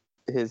of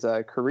his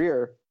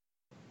career.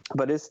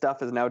 But his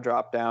stuff has now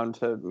dropped down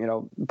to,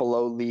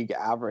 below league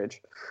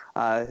average.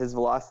 His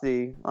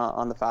velocity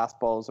on the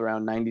fastball is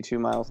around 92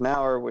 miles an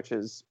hour, which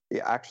is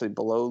actually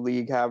below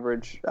league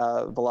average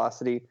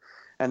velocity.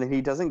 And then he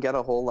doesn't get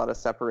a whole lot of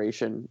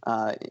separation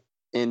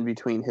in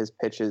between his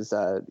pitches,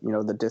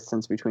 the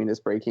distance between his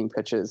breaking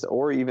pitches,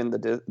 or even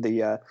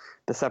the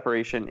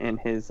separation in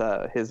his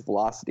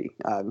velocity.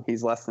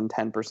 He's less than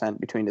 10%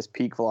 between his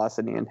peak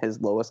velocity and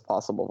his lowest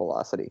possible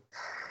velocity.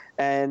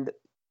 And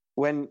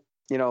when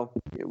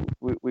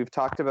we've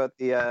talked about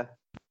the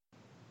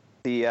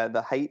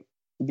height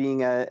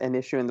being an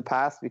issue in the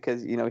past,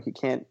 because he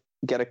can't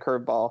get a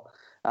curveball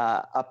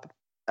up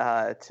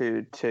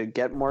to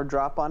get more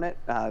drop on it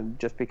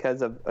just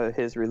because of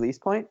his release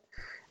point.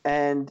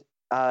 And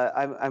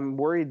I'm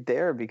worried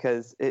there,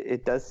 because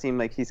it does seem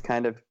like he's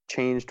kind of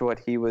changed what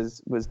he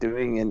was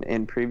doing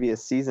in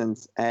previous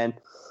seasons. And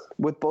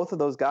with both of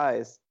those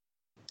guys,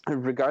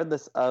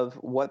 regardless of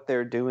what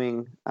they're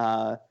doing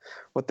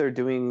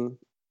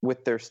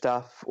with their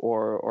stuff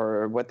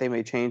or what they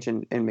may change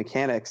in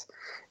mechanics,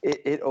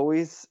 it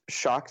always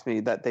shocks me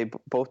that they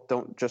both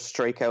don't just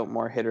strike out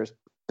more hitters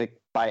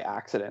by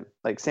accident.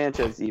 Like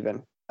Sanchez,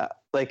 even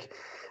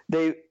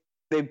they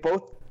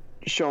both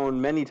shown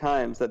many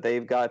times that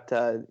they've got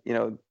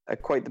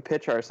quite the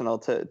pitch arsenal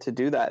to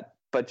do that.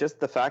 But just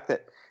the fact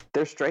that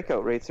their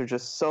strikeout rates are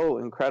just so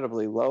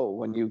incredibly low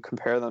when you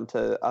compare them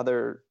to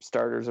other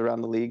starters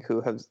around the league who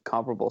have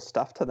comparable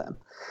stuff to them.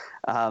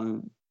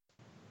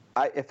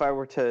 If I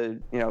were to,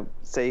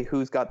 say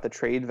who's got the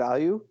trade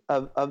value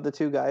of the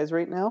two guys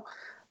right now,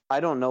 I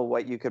don't know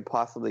what you could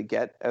possibly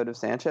get out of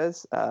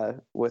Sanchez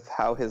with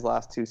how his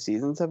last two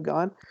seasons have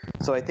gone.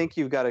 So I think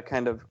you've got to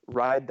kind of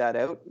ride that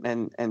out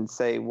and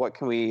say, what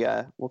can we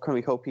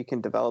hope he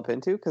can develop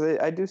into? Because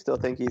I do still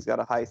think he's got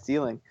a high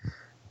ceiling.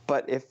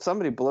 But if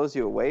somebody blows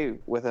you away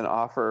with an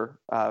offer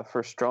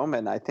for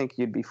Stroman, I think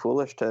you'd be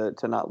foolish to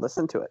not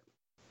listen to it.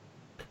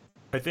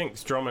 I think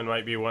Stroman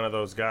might be one of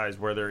those guys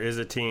where there is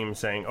a team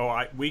saying,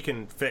 we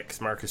can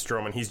fix Marcus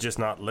Stroman. He's just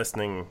not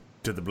listening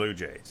to the Blue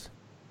Jays,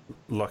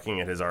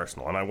 looking at his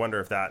arsenal. And I wonder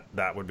if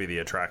that would be the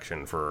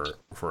attraction for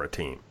a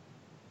team.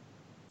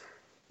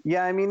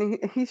 Yeah, I mean,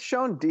 he's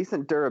shown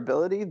decent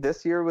durability.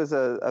 This year was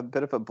a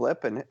bit of a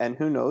blip, and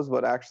who knows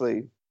what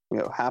actually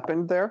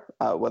happened there,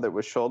 whether it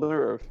was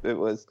shoulder or if it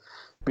was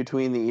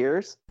between the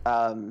ears.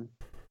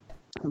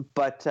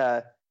 But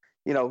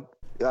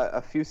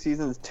a few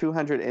seasons,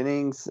 200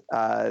 innings.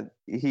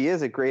 He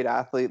is a great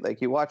athlete.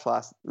 Like you watched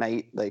last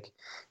night,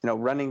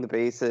 running the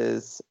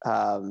bases,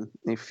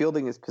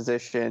 fielding his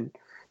position.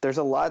 There's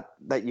a lot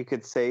that you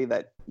could say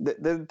that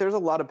there's a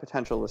lot of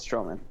potential with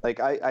Stroman. Like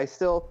I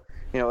still,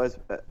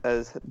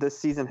 as this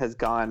season has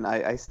gone,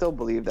 I still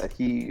believe that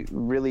he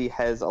really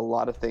has a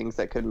lot of things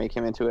that could make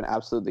him into an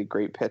absolutely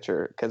great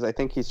pitcher. Because I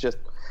think he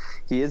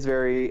is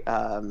very,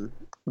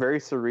 very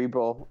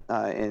cerebral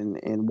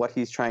in what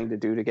he's trying to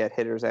do to get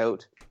hitters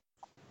out.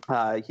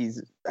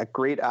 He's a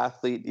great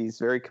athlete. He's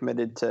very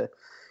committed to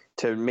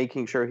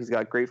making sure he's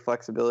got great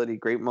flexibility,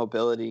 great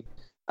mobility.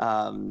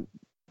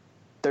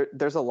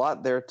 There's a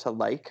lot there to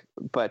like,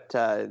 but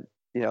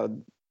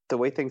the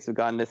way things have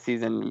gone this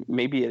season,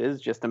 maybe it is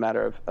just a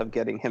matter of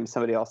getting him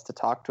somebody else to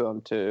talk to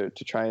him to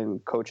try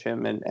and coach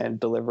him and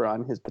deliver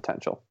on his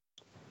potential.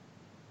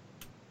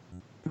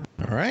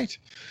 All right.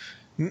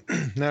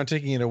 Now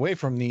taking it away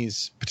from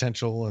these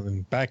potential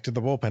and back to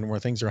the bullpen where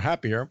things are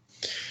happier.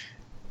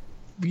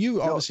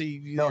 Hap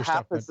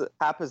is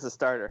the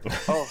starter.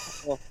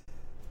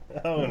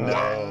 Oh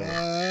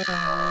no.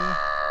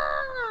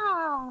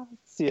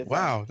 CSI.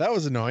 Wow, that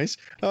was a noise.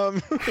 Yeah,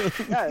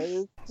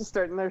 it's just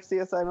starting their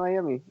CSI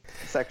Miami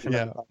section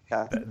of the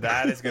podcast.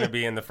 That is going to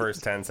be in the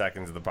first 10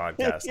 seconds of the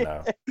podcast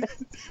now.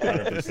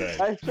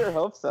 100%. I sure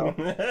hope so.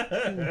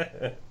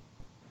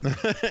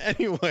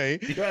 Anyway.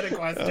 You had a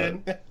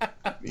question?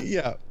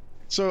 Yeah.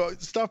 So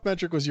Stuff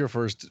Metric was the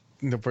first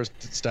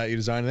stat you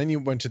designed, and then you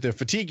went to the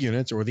fatigue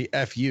units, or the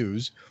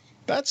FUs.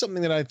 That's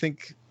something that I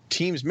think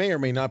teams may or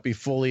may not be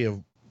fully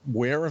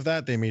aware of.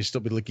 That they may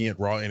still be looking at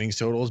raw innings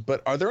totals,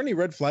 but are there any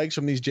red flags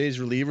from these Jays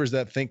relievers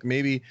that think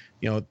maybe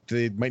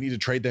they might need to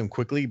trade them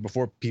quickly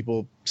before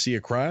people see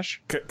a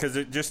crash? Because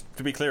just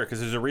to be clear,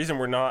 because there's a reason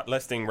we're not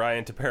listing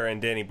Ryan Tepera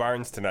and Danny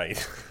Barnes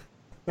tonight.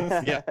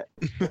 Yeah.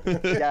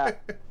 Yeah.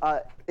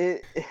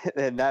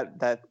 And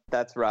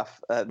that's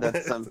rough.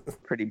 That's some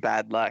pretty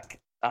bad luck.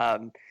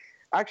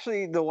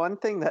 Actually, the one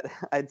thing that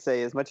I'd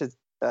say, as much as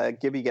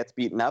Gibby gets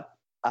beaten up,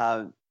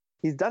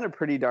 he's done a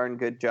pretty darn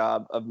good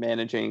job of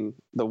managing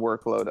the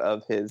workload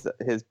of his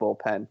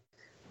bullpen.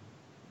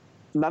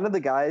 None of the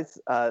guys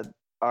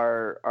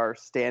are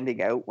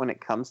standing out when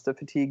it comes to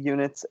fatigue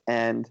units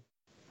and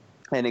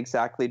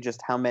exactly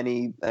just how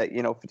many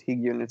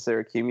fatigue units they're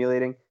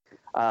accumulating.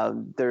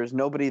 There's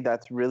nobody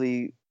that's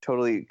really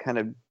totally kind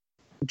of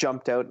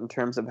jumped out in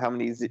terms of how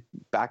many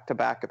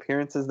back-to-back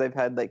appearances they've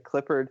had. Like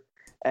Clippard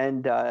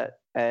and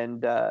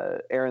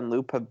Aaron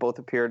Loop have both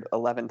appeared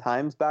 11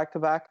 times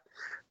back-to-back,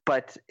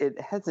 but it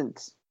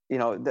hasn't.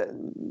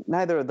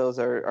 Neither of those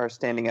are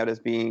standing out as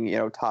being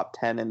top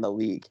 10 in the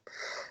league.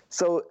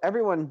 So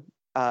everyone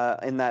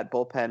in that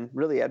bullpen,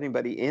 really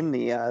anybody in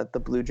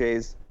the Blue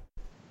Jays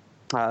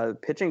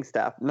pitching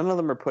staff, none of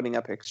them are putting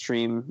up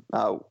extreme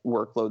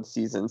workload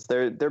seasons.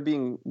 Their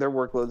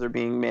workloads are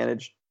being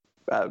managed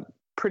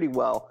pretty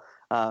well.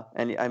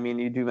 And I mean,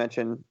 you do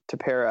mention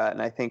Tepera,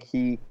 and I think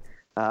he's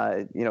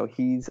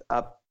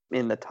up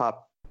in the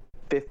top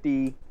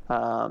 50.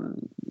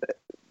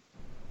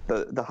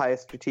 The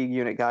highest fatigue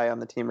unit guy on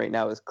the team right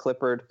now is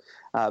Clippard,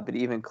 but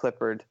even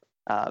Clippard,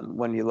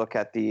 when you look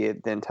at the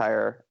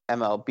entire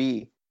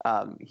MLB,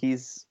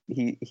 he's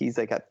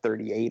like at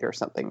 38 or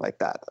something like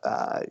that,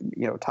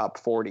 top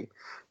 40.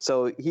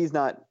 So he's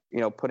not,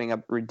 putting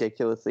up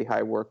ridiculously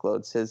high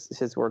workloads.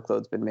 His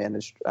workload's been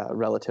managed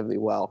relatively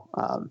well.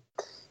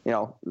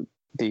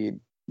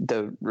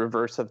 The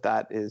reverse of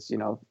that is,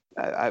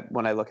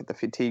 when I look at the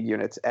fatigue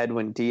units,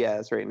 Edwin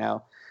Diaz right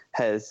now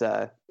has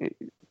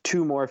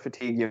 2 more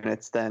fatigue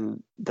units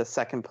than the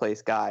second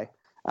place guy,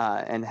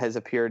 and has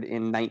appeared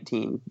in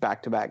 19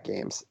 back-to-back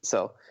games.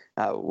 So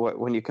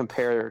when you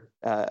compare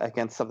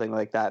against something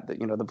like that,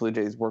 the Blue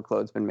Jays'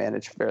 workload's been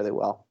managed fairly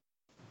well.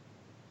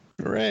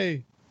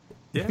 Hooray!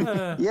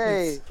 Yeah.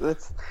 Yay!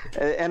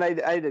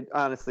 I did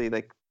honestly,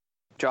 like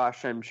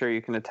Josh, I'm sure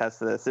you can attest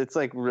to this. It's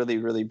like really,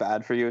 really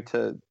bad for you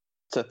to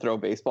throw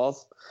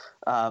baseballs.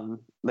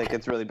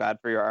 It's really bad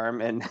for your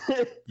arm, and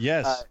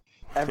yes,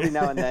 every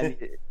now and then.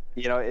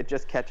 It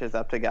just catches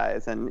up to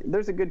guys, and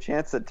there's a good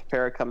chance that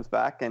Tepera comes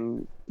back,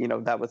 and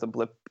that was a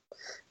blip.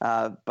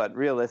 But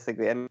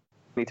realistically,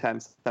 anytime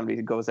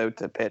somebody goes out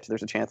to pitch,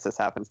 there's a chance this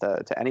happens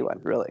to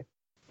anyone, really.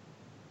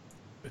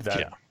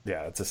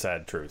 Yeah, it's a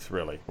sad truth,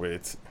 really.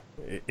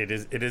 It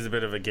is a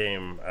bit of a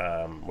game,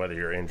 whether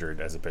you're injured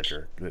as a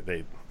pitcher.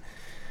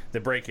 The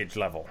breakage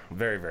level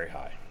very, very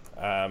high.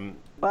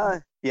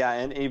 Well, yeah,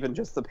 and even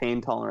just the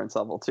pain tolerance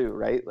level too,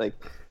 right? Like.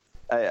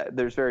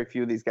 There's very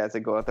few of these guys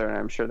that go out there, and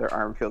I'm sure their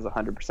arm feels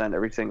 100%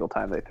 every single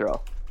time they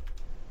throw.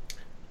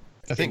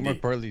 I think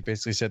Mark Bartley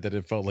basically said that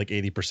it felt like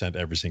 80%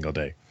 every single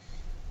day.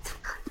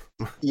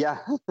 Yeah.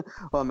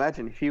 Well,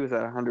 imagine if he was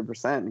at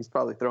 100%, he's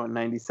probably throwing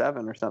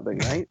 97 or something,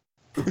 right?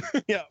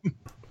 Yeah.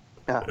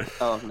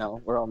 Oh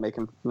no, we're all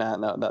making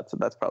no.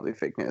 That's probably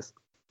fake news.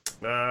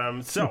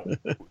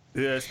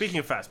 Speaking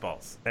of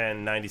fastballs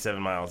and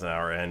 97 miles an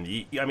hour, and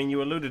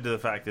you alluded to the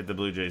fact that the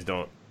Blue Jays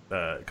don't.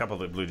 A couple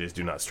of the Blue Jays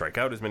do not strike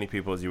out as many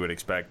people as you would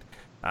expect.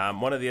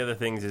 One of the other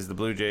things is the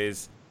Blue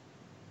Jays.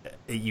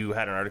 You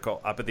had an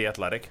article up at The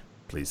Athletic.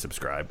 Please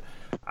subscribe.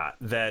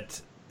 That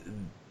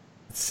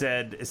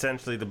said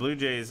essentially the Blue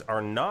Jays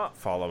are not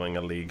following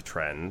a league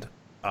trend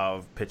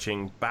of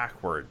pitching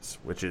backwards,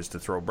 which is to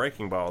throw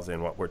breaking balls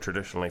in what were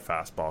traditionally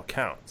fastball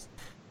counts.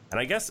 And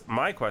I guess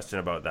my question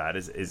about that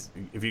is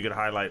if you could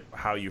highlight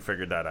how you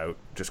figured that out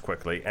just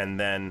quickly, and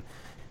then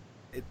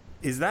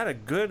is that a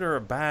good or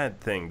a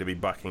bad thing to be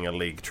bucking a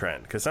league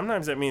trend? Because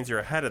sometimes that means you're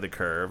ahead of the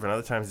curve, and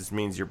other times it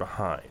means you're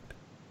behind.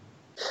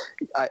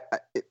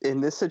 In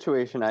this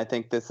situation, I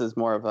think this is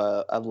more of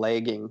a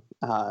lagging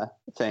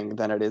thing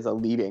than it is a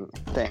leading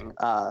thing.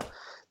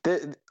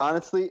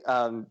 Honestly,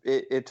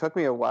 it took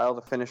me a while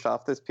to finish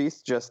off this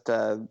piece, just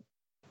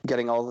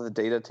getting all of the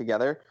data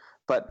together.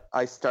 But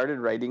I started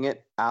writing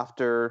it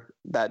after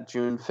that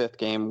June 5th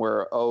game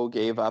where O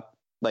gave up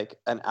like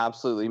an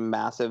absolutely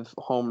massive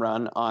home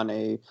run on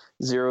a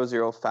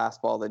 0-0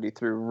 fastball that he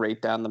threw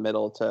right down the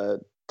middle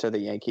to the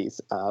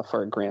Yankees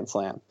for a grand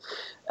slam.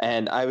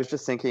 And I was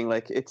just thinking,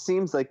 like, it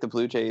seems like the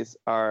Blue Jays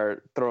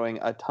are throwing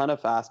a ton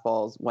of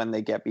fastballs when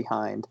they get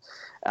behind,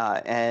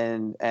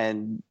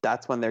 and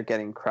that's when they're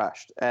getting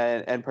crushed,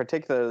 and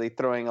particularly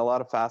throwing a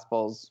lot of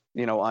fastballs,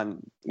 even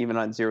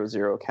on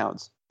 0-0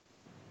 counts.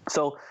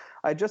 So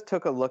I just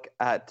took a look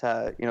at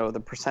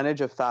the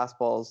percentage of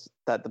fastballs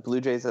that the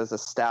Blue Jays as a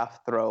staff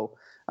throw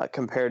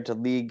compared to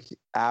league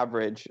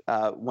average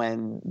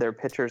when their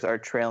pitchers are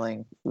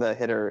trailing the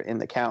hitter in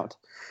the count.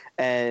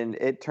 And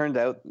it turned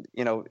out,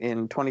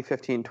 in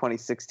 2015,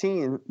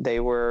 2016, they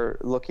were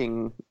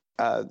looking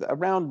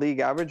around league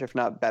average, if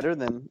not better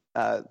than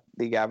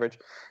league average.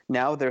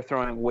 Now they're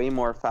throwing way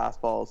more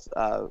fastballs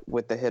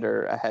with the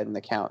hitter ahead in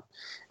the count.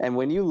 And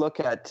when you look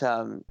at,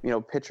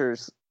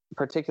 pitchers,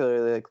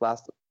 particularly like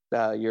last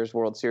year's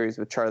World Series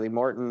with Charlie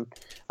Morton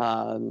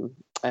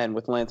and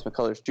with Lance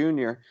McCullers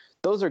Jr.,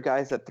 those are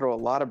guys that throw a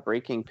lot of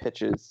breaking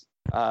pitches,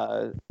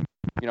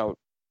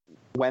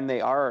 when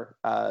they are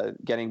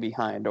getting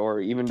behind or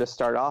even to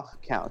start off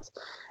counts.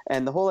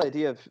 And the whole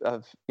idea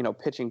of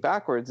pitching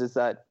backwards is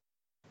that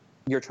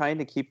you're trying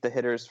to keep the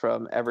hitters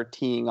from ever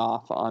teeing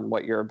off on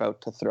what you're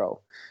about to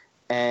throw.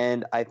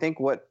 And I think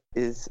what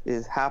is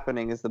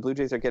happening is the Blue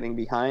Jays are getting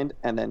behind,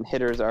 and then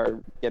hitters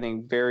are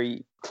getting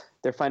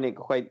they're finding it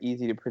quite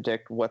easy to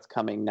predict what's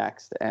coming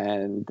next.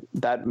 And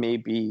that may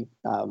be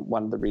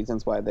one of the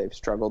reasons why they've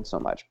struggled so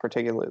much,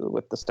 particularly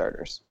with the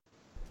starters.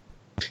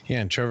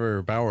 Yeah, and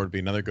Trevor Bauer would be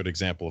another good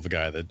example of a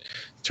guy that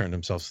turned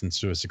himself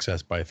into a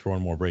success by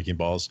throwing more breaking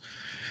balls.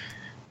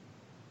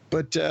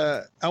 But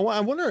I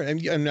wonder,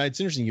 and it's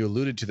interesting, you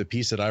alluded to the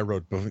piece that I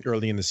wrote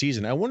early in the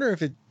season. I wonder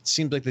if it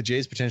seems like the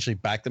Jays potentially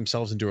backed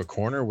themselves into a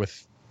corner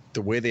with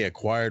the way they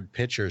acquired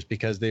pitchers,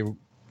 because they,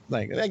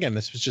 again,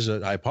 this was just a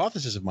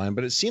hypothesis of mine,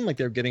 but it seemed like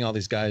they were getting all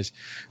these guys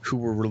who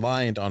were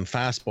reliant on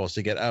fastballs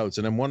to get outs.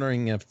 And I'm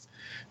wondering if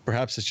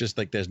perhaps it's just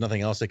like there's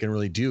nothing else they can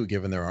really do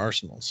given their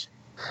arsenals.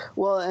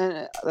 Well,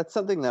 and that's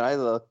something that I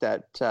looked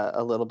at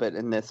a little bit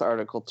in this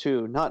article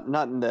too. Not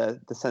in the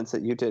sense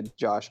that you did,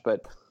 Josh,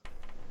 but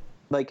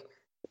like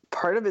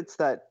part of it's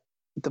that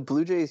the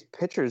Blue Jays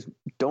pitchers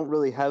don't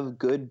really have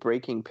good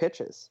breaking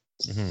pitches.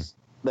 Mm-hmm.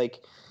 Like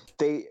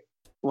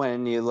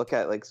when you look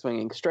at like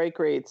swinging strike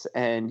rates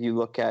and you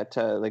look at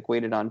like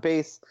weighted on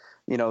base,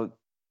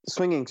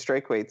 swinging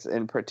strike rates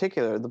in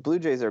particular, the Blue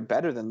Jays are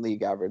better than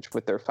league average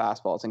with their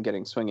fastballs and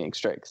getting swinging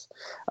strikes.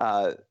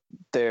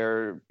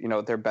 They're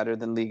better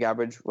than league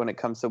average when it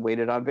comes to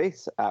weighted on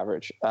base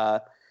average.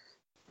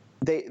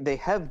 They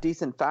have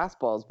decent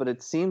fastballs, but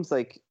it seems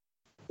like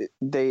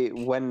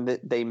when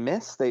they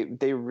miss,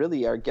 they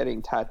really are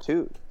getting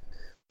tattooed.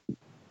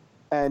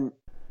 And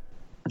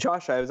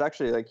Josh, I was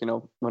actually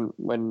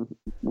when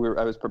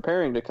I was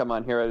preparing to come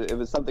on here, it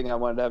was something I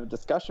wanted to have a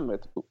discussion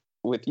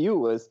with you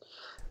was,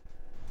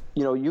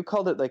 you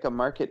called it like a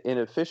market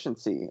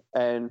inefficiency.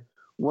 And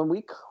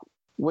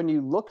when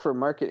you look for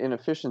market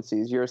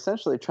inefficiencies, you're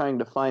essentially trying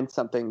to find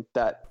something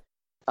that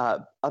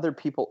other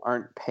people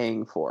aren't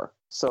paying for.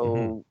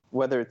 So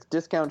whether it's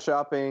discount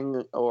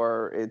shopping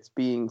or it's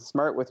being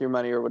smart with your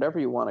money or whatever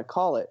you want to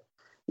call it,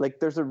 like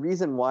there's a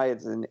reason why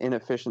it's an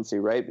inefficiency,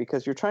 right?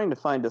 Because you're trying to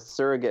find a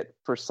surrogate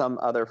for some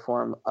other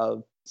form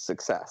of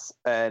success.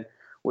 And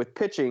with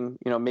pitching,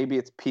 maybe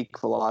it's peak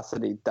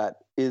velocity that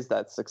is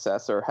that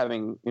success, or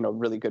having,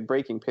 really good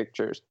breaking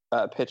pitches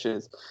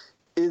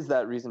is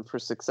that reason for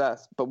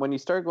success. But when you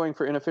start going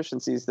for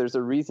inefficiencies, there's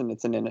a reason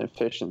it's an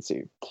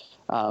inefficiency.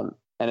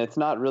 And it's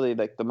not really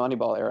like the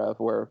Moneyball era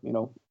where,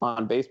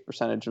 on base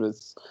percentage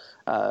was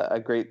a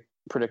great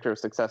predictor of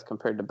success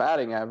compared to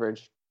batting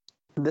average.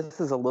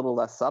 This is a little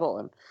less subtle.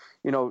 And,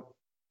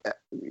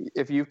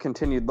 if you've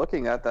continued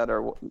looking at that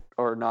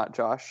or not,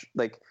 Josh,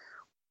 like,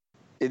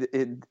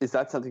 is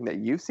that something that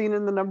you've seen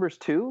in the numbers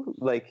too?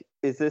 Like,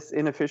 is this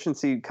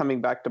inefficiency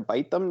coming back to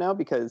bite them now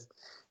because,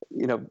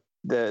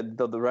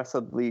 the rest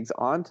of the league's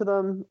on to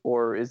them?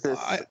 Or is this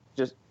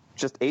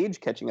just age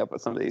catching up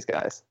with some of these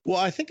guys. Well,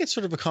 I think it's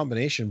sort of a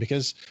combination,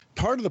 because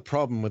part of the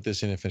problem with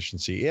this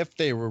inefficiency, if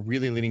they were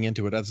really leaning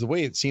into it as the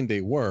way it seemed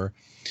they were,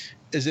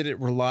 is that it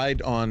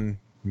relied on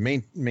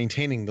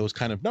maintaining those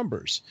kind of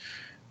numbers,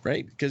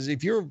 right? Because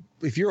if your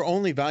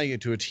only value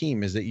to a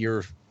team is that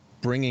you're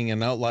bringing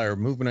an outlier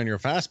movement on your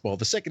fastball,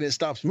 the second it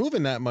stops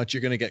moving that much,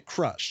 you're going to get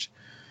crushed.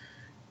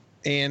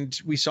 And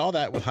we saw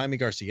that with Jaime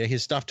Garcia.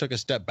 His stuff took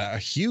a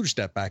huge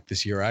step back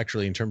this year,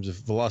 actually, in terms of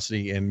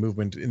velocity and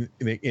movement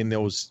in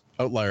those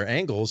outlier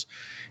angles,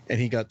 and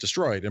he got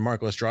destroyed. And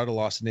Marco Estrada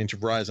lost an inch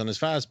of rise on his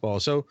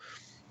fastball. So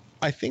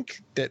I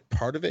think that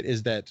part of it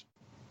is that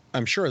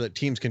I'm sure that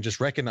teams can just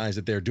recognize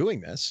that they're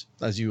doing this,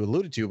 as you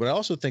alluded to, but I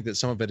also think that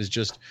some of it is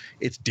just,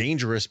 it's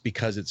dangerous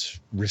because it's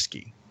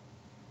risky.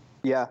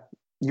 Yeah.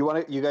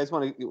 You guys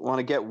want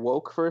to get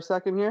woke for a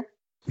second here?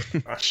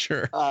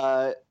 Sure.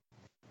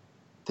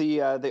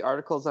 The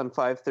articles on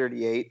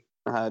 538,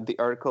 the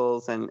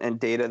articles and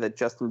data that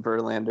Justin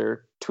Verlander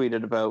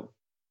tweeted about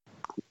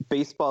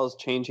baseball's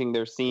changing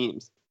their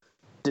seams.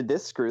 Did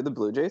this screw the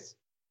Blue Jays?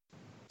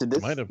 Did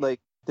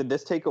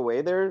this take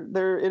away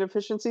their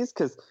inefficiencies?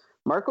 Because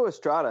Marco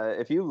Estrada,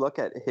 if you look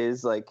at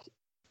his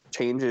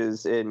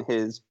changes in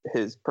his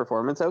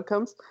performance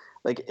outcomes,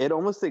 it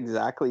almost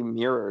exactly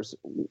mirrors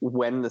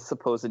when the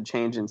supposed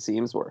change in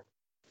seams were.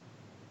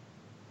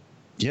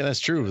 Yeah, that's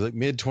true. Like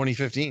mid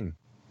 2015.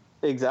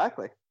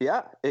 Exactly.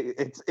 Yeah.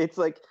 It's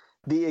like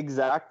the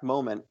exact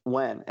moment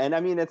when, and I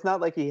mean, it's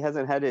not like he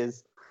hasn't had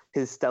his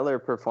stellar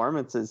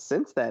performances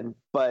since then,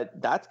 but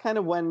that's kind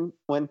of when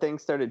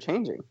things started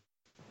changing.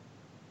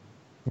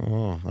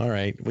 Oh, all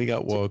right. We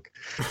got woke.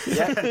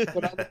 Yeah.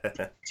 Put on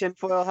the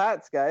tinfoil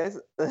hats, guys.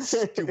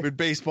 Stupid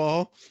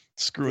baseball.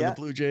 Screwing the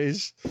Blue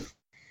Jays.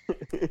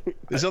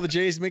 They saw the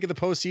Jays making the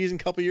postseason a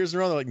couple years in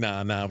a row. They're like,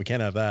 nah, we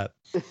can't have that.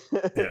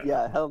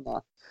 Yeah,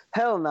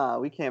 hell nah.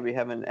 We can't be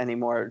having any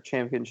more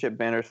championship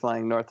banners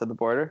flying north of the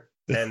border.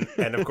 And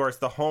of course,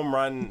 the home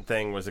run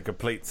thing was a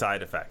complete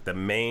side effect. The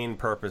main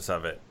purpose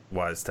of it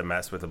was to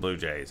mess with the Blue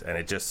Jays, and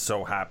it just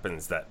so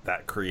happens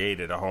that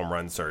created a home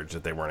run surge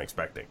that they weren't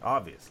expecting,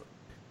 obviously.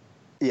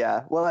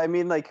 Yeah, well, I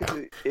mean,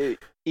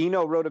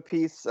 Eno wrote a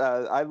piece.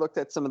 I looked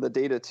at some of the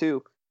data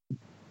too,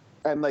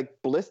 and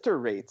blister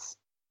rates.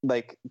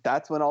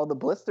 That's when all the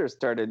blisters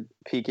started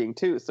peaking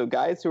too. So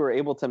guys who were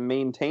able to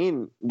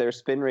maintain their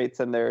spin rates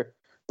and their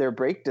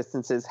break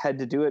distances had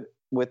to do it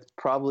with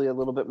probably a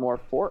little bit more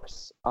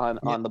force on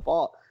the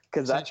ball,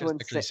 because that's when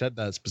actually said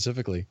that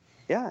specifically.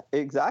 Yeah,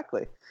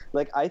 exactly.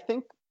 I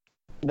think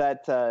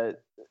that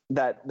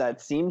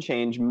that seam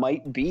change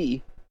might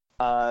be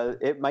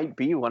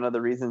one of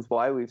the reasons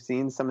why we've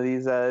seen some of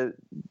these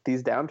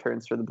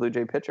downturns for the Blue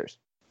Jay pitchers.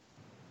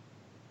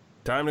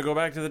 Time to go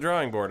back to the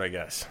drawing board, I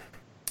guess.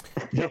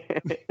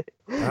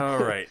 All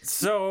right.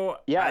 So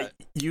yeah,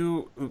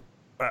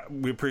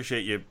 we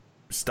appreciate you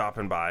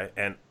stopping by,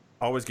 and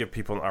always give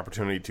people an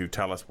opportunity to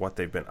tell us what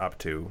they've been up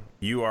to.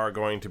 You are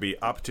going to be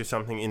up to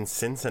something in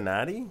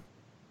Cincinnati?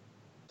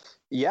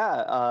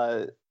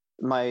 Yeah.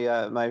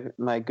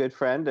 My good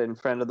friend and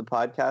friend of the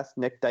podcast,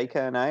 Nick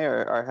Dyka, and I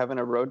are having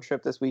a road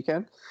trip this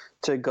weekend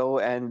to go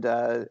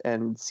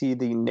and see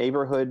the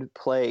Neighborhood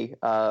Play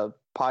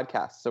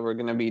podcast. So we're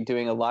going to be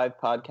doing a live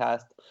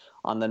podcast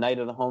on the night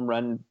of the Home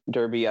Run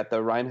Derby at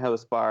the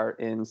Rhinehouse Bar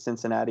in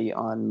Cincinnati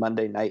on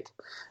Monday night.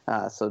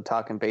 So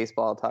talking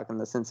baseball, talking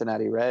the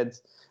Cincinnati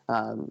Reds,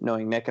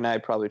 knowing Nick and I,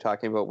 probably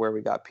talking about where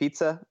we got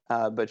pizza,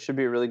 but should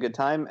be a really good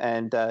time.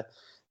 And the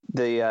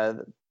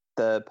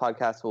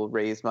podcast will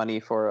raise money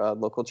for a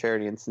local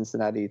charity in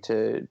Cincinnati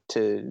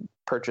to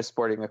purchase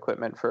sporting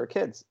equipment for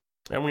kids.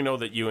 And we know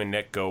that you and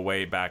Nick go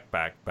way back.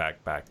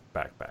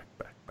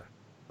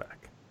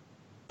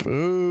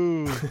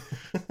 Boo.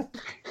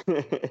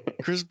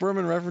 Chris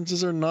Berman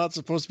references are not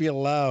supposed to be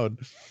allowed.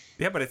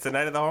 Yeah, but it's the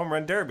night of the Home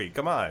Run Derby.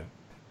 Come on.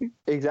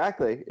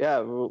 Exactly. Yeah,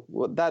 well,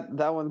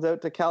 that one's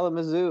out to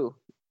Kalamazoo.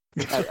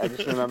 I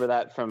just remember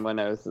that from when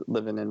I was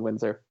living in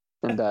Windsor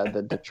and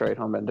the Detroit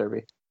Home Run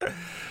Derby.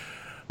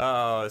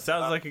 Oh,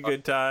 sounds like a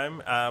good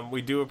time.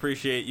 We do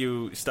appreciate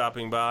you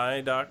stopping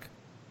by, Doc.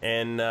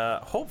 And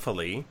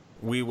hopefully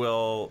we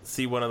will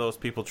see one of those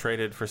people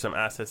traded for some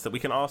assets that we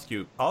can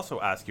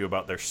also ask you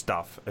about their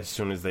stuff as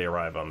soon as they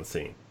arrive on the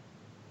scene.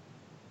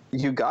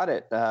 You got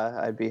it.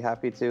 I'd be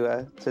happy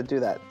to do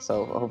that.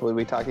 So hopefully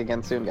we talk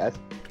again soon, guys.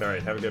 All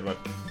right. Have a good one.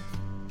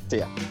 See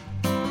ya.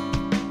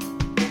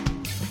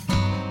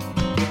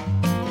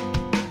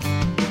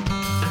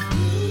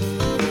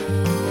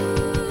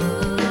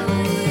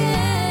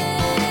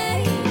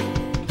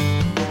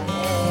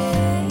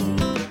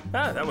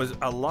 That was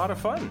a lot of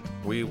fun.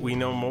 We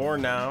know more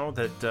now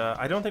that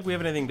I don't think we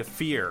have anything to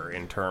fear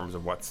in terms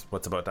of what's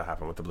about to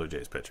happen with the Blue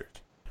Jays pitchers.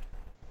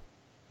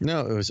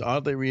 No, it was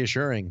oddly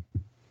reassuring,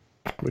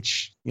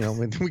 which,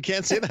 we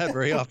can't say that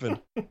very often.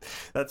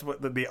 That's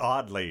what the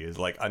oddly is,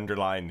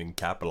 underlined and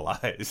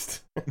capitalized.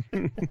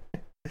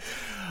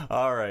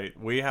 All right,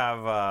 we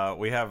have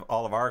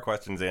all of our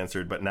questions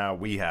answered, but now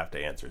we have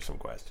to answer some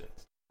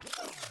questions.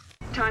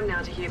 Time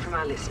now to hear from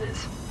our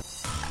listeners.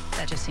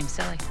 That just seems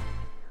silly.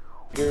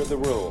 Here are the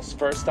rules.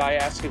 First I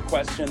ask a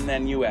question,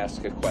 then you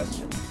ask a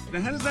question.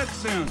 Now, how does that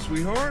sound,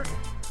 sweetheart?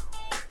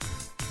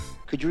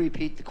 Could you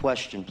repeat the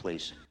question,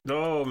 please?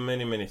 Oh,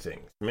 many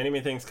things.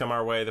 Many things come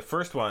our way. The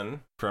first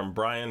one from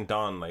Brian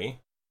Donley.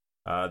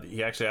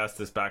 He actually asked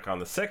this back on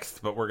the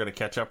 6th, but we're going to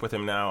catch up with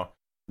him now.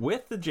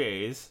 With the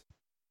Jays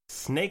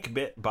snake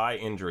bit by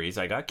injuries,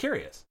 I got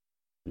curious.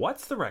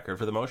 What's the record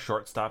for the most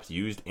shortstops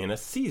used in a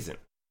season?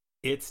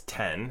 It's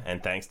 10,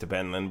 and thanks to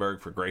Ben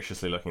Lindbergh for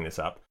graciously looking this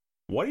up.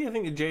 What do you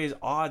think the Jays'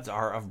 odds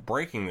are of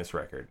breaking this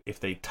record? If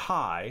they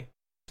tie,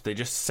 if they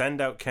just send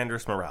out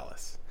Kendrys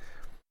Morales?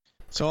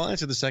 So I'll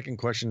answer the second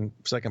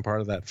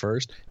part of that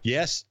first.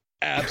 Yes,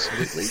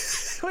 absolutely.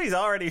 he's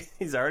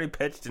already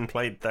pitched and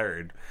played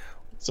third.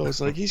 So it's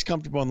like he's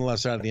comfortable on the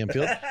left side of the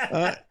infield.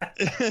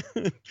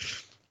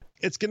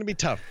 It's going to be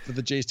tough for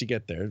the Jays to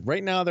get there.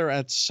 Right now they're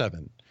at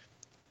 7.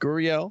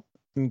 Gurriel,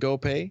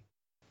 Ngope,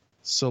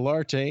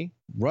 Solarte,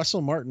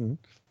 Russell Martin,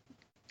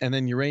 and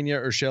then Urania,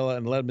 Urshela,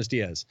 and Ledmus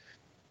Diaz.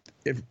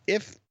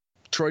 If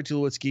Troy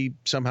Tulowitzki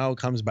somehow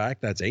comes back,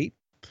 that's 8.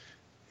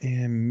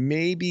 And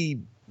maybe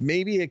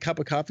a cup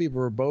of coffee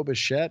for Bo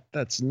Bichette,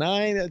 that's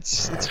 9.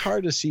 It's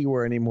hard to see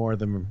where any more of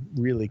them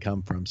really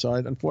come from. So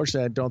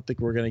unfortunately, I don't think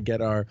we're going to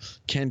get our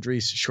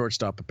Kendrys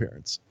shortstop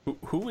appearance.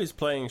 Who is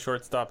playing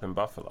shortstop in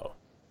Buffalo?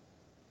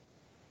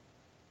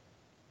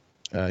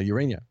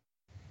 Urania.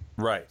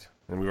 Right.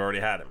 And we've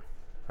already had him.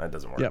 That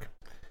doesn't work. Yep.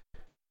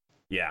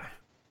 Yeah.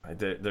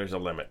 There's a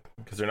limit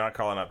because they're not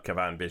calling up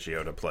Cavan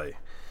Biggio to play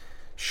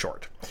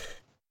short.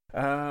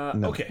 No.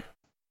 Okay.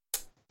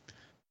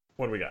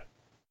 What do we got?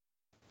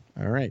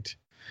 All right.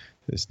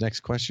 This next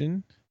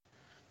question,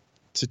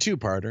 it's a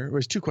two-parter. It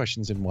was 2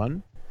 questions in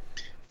one.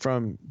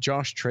 From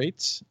Josh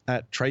Traits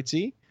at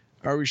Traitsy,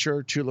 are we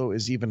sure Tulo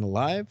is even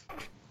alive?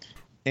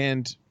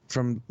 And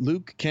from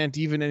Luke Can't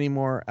Even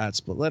Anymore at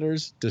Split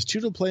Letters, does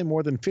Tulo play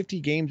more than 50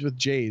 games with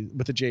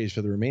the Jays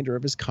for the remainder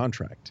of his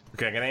contract?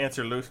 Okay, I'm going to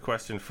answer Luke's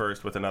question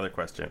first with another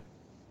question.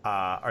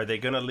 Are they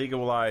going to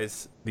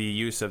legalize the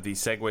use of the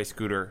Segway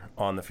scooter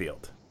on the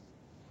field?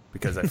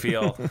 Because I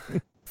feel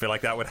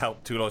like that would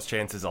help Tulo's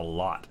chances a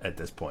lot at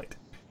this point.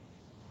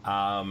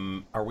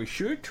 Are we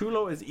sure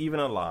Tulo is even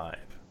alive?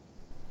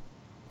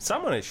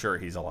 Someone is sure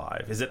he's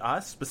alive. Is it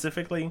us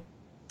specifically?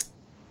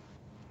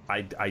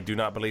 I do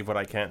not believe what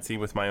I can't see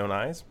with my own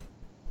eyes.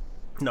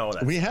 No,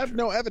 we have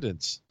no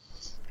evidence.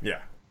 Yeah,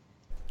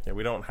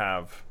 we don't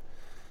have.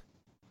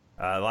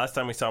 The last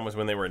time we saw him was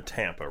when they were in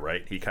Tampa,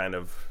 right? He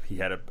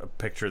had a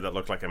picture that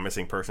looked like a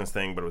missing persons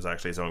thing, but it was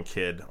actually his own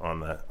kid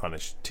on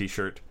his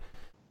T-shirt.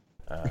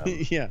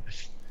 Yeah.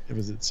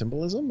 Was it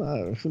symbolism?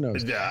 Who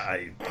knows? Yeah,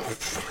 I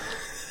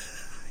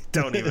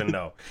don't even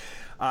know.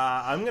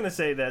 I'm going to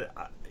say that,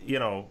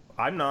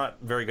 I'm not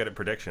very good at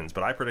predictions,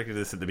 but I predicted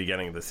this at the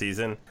beginning of the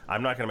season.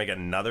 I'm not going to make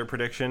another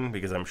prediction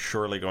because I'm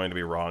surely going to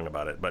be wrong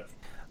about it. But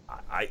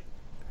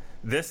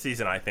this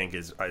season, I think,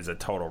 is a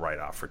total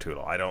write-off for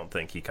Tulo. I don't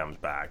think he comes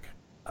back.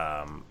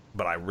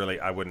 But I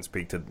wouldn't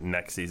speak to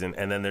next season.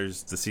 And then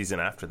there's the season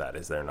after that,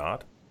 is there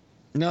not?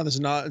 No, there's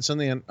not. It's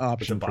only an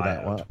option for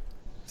that one.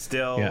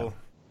 Still, yeah.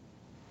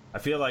 I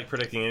feel like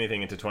predicting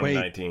anything into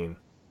 2019. Wait.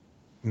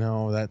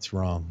 No, that's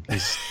wrong.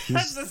 That's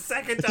the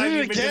second time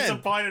you've been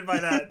disappointed by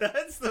that.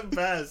 That's the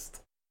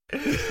best.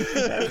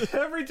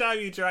 Every time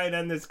you try and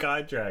end this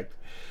contract.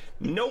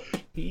 Nope.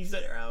 He's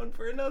around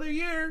for another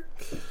year.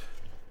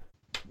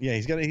 Yeah,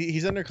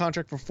 he's under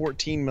contract for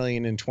 $14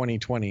 million in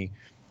 2020,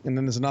 and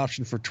then there's an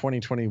option for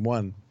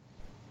 2021.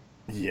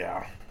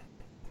 Yeah.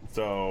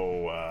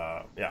 So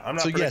I'm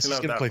not. So yes, he's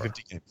going to play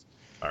 50 games.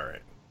 All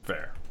right,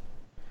 fair.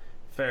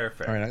 All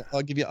right, I'll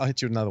hit you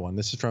with another one.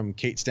 This is from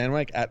Kate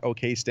Stanwyck at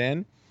OK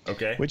Stan.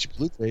 Okay. Which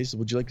Blue Jays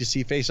would you like to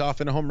see face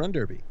off in a home run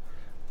derby?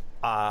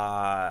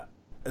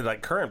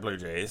 Like current Blue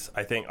Jays,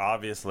 I think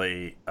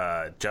obviously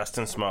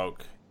Justin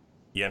Smoke,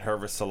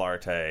 Yangervis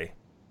Solarte,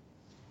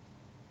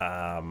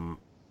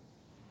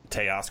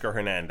 Teoscar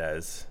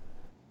Hernandez,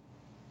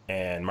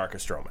 and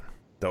Marcus Stroman.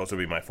 Those would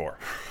be my 4.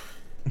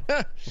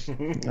 All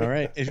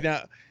right. If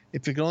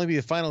it could only be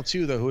the final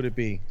 2, though, who would it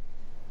be?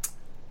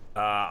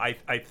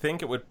 I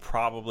think it would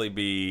probably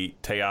be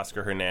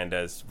Teoscar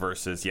Hernandez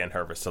versus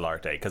Yangervis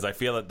Solarte, because I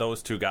feel that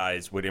those 2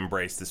 guys would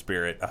embrace the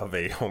spirit of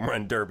a home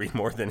run derby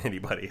more than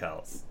anybody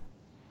else.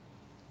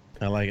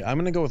 I'm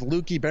going to go with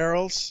Lukey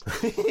Barrels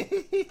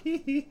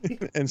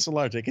and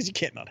Solarte, because you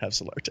can't not have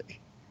Solarte.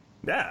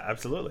 Yeah,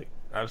 absolutely.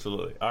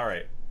 All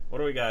right. What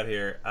do we got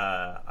here?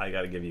 I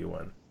got to give you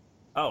one.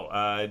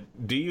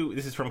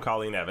 This is from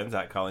Colleen Evans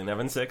at Colleen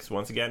Evans 6.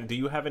 Once again, do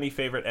you have any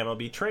favorite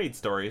MLB trade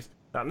stories?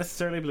 Not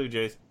necessarily Blue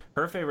Jays.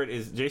 Her favorite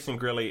is Jason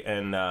Grilli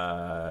and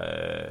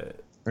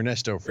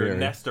Ernesto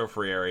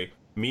Frieri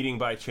meeting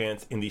by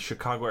chance in the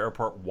Chicago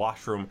airport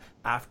washroom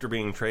after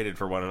being traded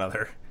for one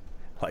another.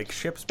 Like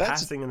ships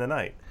passing in the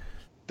night.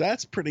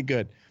 That's pretty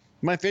good.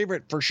 My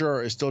favorite for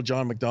sure is still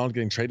John McDonald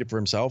getting traded for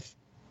himself.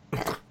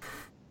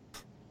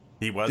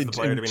 He was the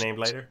player to be named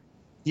later?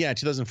 Yeah,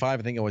 2005,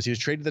 I think it was. He was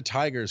traded to the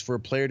Tigers for a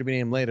player to be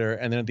named later,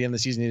 and then at the end of the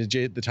season,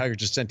 the Tigers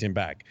just sent him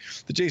back.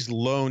 The Jays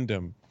loaned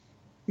him.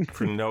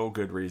 For no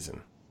good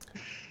reason.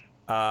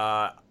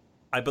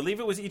 I believe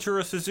it was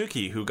Ichiro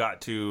Suzuki who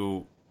got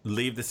to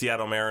leave the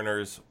Seattle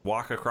Mariners,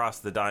 walk across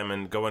the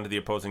diamond, go into the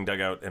opposing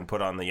dugout, and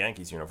put on the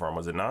Yankees uniform.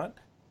 Was it not?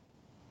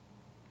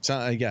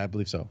 So, yeah, I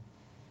believe so.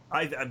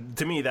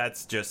 To me,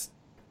 that's just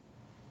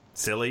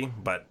silly,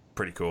 but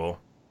pretty cool.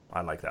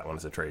 I like that one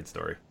as a trade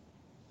story.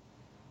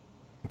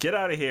 Get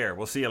out of here.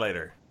 We'll see you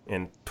later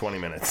in 20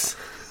 minutes.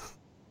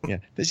 Yeah,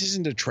 this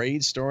isn't a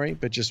trade story,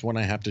 but just one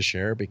I have to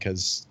share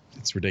because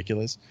it's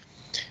ridiculous.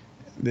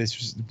 This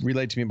was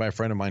relayed to me by a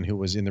friend of mine who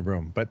was in the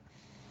room. But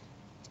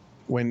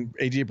when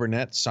A.J.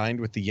 Burnett signed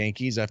with the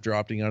Yankees after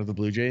opting out of the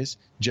Blue Jays,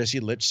 Jesse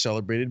Litch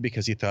celebrated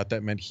because he thought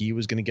that meant he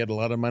was going to get a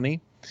lot of money.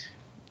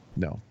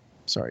 No,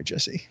 sorry,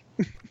 Jesse.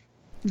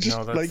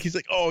 Like he's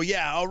like, oh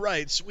yeah, all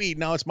right, sweet.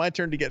 Now it's my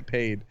turn to get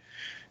paid.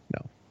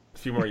 No, a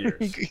few more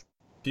years.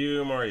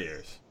 Few more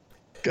years.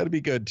 Got to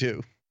be good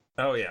too.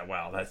 Oh yeah,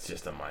 wow, that's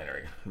just a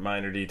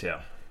minor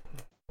detail.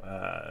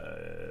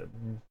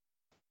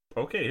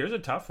 Okay, here's a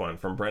tough one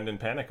from Brendan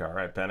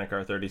Panikar at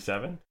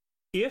Panikar37.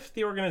 If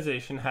the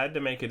organization had to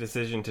make a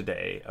decision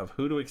today of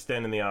who to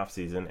extend in the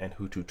offseason and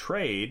who to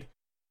trade,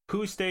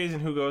 who stays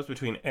and who goes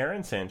between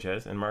Aaron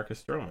Sanchez and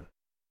Marcus Stroman?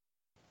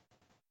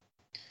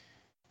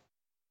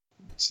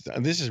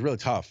 This is really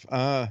tough.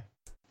 I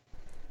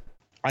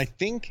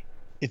think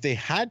if they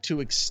had to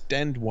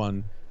extend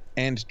one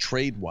and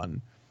trade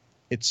one,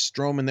 it's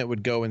Stroman that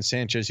would go and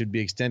Sanchez who'd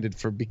be extended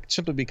for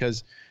simply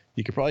because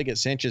you could probably get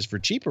Sanchez for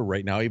cheaper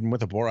right now, even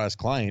with a Boras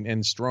client,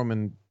 and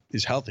Stroman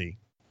is healthy.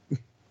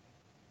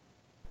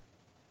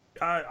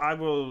 I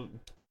will,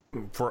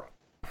 for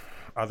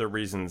other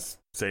reasons,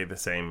 say the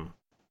same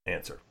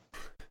answer.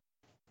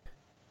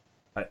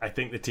 I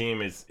think the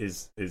team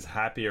is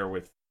happier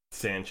with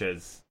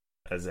Sanchez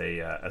as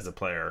a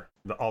player,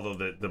 although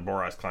the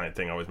Boras client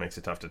thing always makes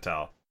it tough to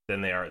tell,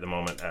 than they are at the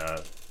moment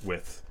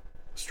with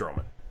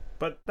Stroman.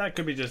 But that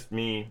could be just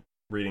me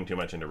reading too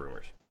much into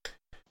rumors.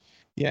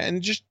 Yeah,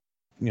 and just,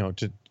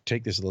 to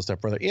take this a little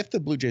step further, if the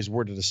Blue Jays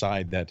were to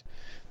decide that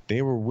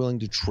they were willing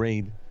to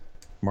trade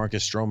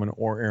Marcus Stroman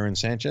or Aaron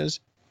Sanchez,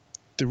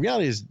 the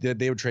reality is that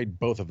they would trade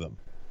both of them.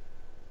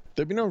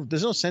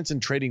 There's no sense in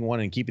trading one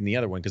and keeping the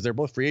other one because they're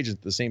both free agents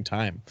at the same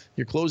time.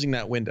 You're closing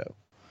that window.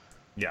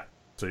 Yeah,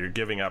 so you're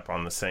giving up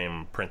on the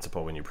same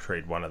principle when you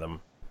trade one of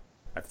them.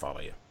 I follow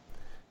you.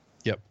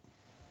 Yep.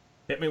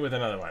 Hit me with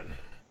another one.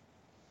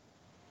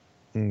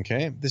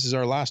 Okay, this is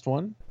our last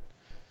one.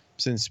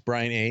 Since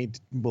Brian A.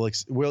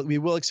 we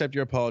will accept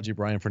your apology,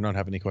 Brian, for not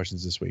having any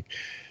questions this week.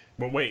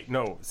 But wait,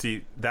 no.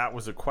 See, that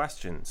was a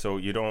question, so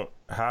you don't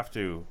have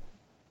to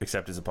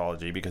accept his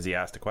apology because he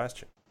asked a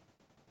question.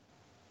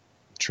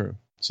 True.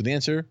 So the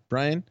answer,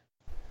 Brian,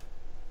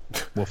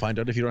 we'll find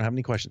out if you don't have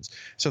any questions.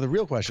 So the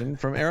real question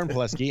from Aaron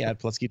Plesky at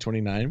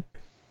Plesky29,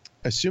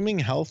 assuming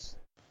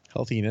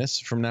healthiness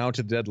from now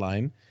to the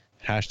deadline,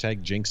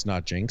 hashtag jinx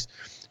not jinx,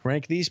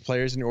 rank these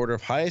players in order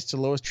of highest to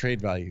lowest trade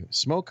value.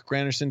 Smoke,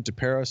 Granderson,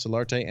 Tepera,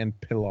 Solarte, and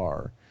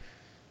Pilar.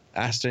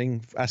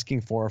 Asking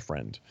for a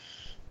friend.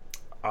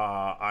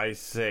 I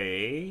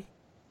say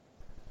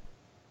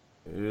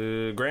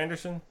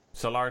Granderson,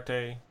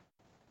 Solarte.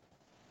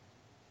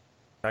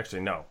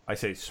 Actually, no. I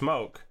say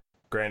Smoke,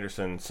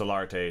 Granderson,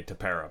 Solarte,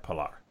 Tepera,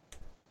 Pilar.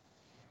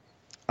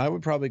 I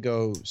would probably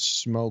go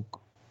Smoke,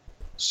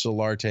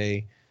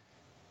 Solarte,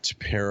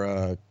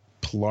 Tepera,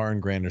 Pilar,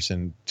 and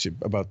Granderson to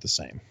about the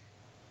same.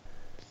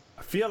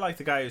 I feel like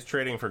the guy who's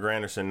trading for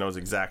Granderson knows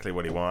exactly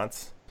what he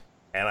wants.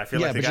 And I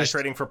feel like the guy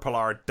trading for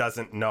Pilar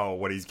doesn't know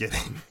what he's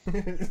getting.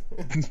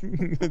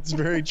 That's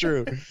very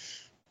true.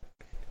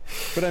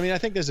 But, I mean, I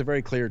think there's a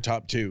very clear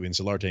top two in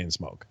Solarte and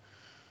Smoke.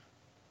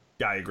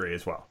 Yeah, I agree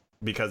as well.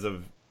 Because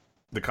of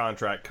the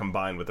contract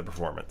combined with the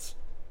performance.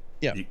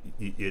 Yeah.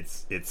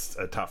 It's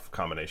a tough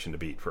combination to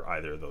beat for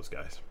either of those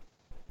guys.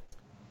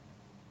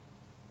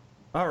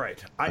 All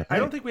right. I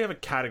don't think we have a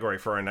category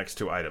for our next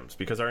two items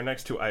because our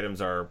next two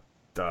items are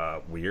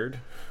weird.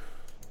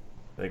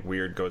 I think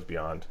weird goes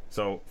beyond.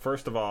 So,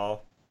 first of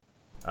all,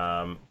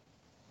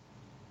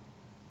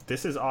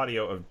 this is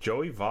audio of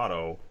Joey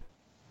Votto,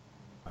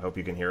 I hope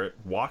you can hear it,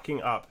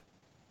 walking up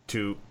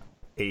to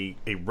a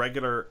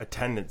regular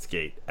attendance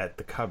gate at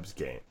the Cubs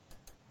game.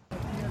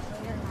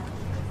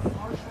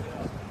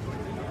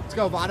 Let's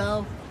go,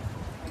 Votto.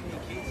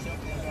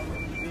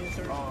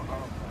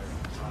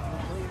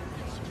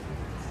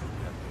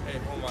 Hey,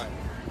 hold on.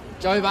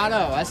 Joey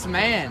Votto, that's the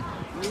man.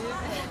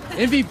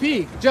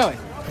 MVP, Joey.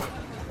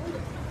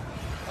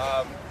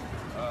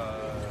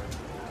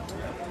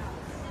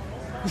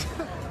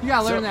 You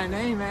gotta learn that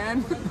name,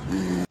 man.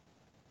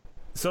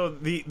 So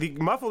the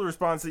muffled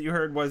response that you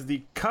heard was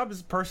the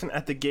Cubs person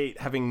at the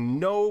gate having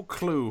no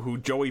clue who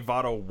Joey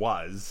Votto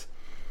was.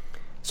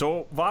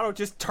 So Votto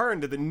just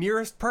turned to the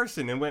nearest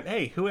person and went,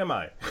 "Hey, who am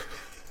I?"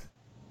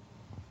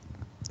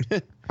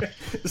 And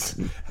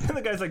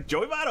the guy's like,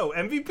 "Joey Votto,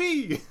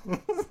 MVP."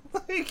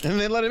 And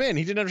they let him in.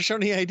 He didn't have to show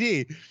any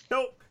ID.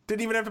 Nope,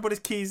 didn't even have to put his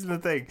keys in the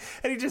thing.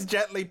 And he just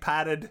gently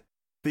patted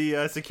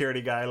the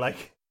security guy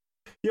like,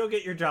 "You'll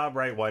get your job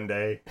right one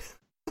day."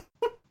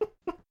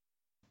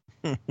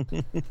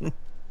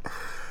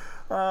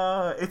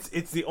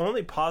 It's the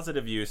only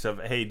positive use of,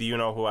 hey, do you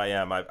know who I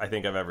am? I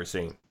think I've ever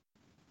seen.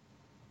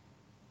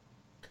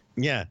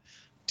 Yeah.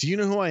 Do you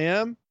know who I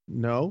am?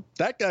 No.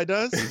 That guy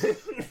does.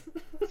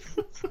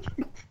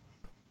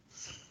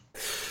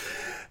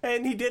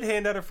 And he did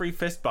hand out a free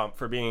fist bump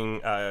for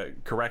being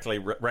correctly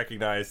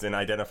recognized and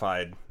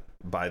identified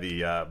by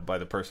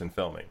the person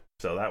filming.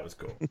 So that was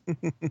cool.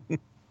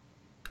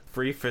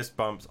 Free fist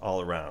bumps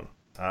all around.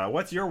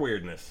 What's your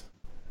weirdness?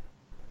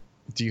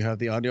 Do you have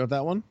the audio of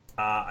that one?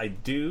 I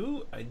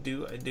do.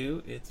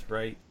 It's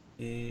right.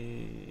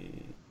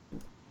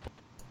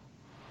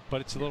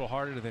 But it's a little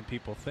harder than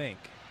people think.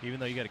 Even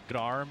though you got a good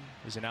arm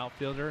as an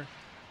outfielder.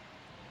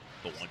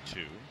 The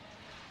 1-2.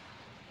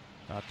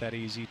 Not that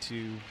easy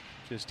to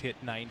just hit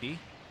 90.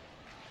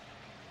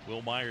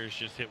 Will Myers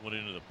just hit one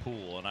into the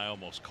pool, and I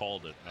almost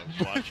called it. I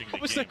was watching the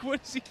I was game. like,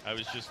 what is he? I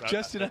was just...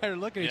 Justin and I are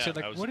looking at each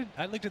other like, what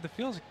I looked at the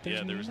field.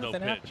 Like, there was no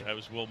pitch.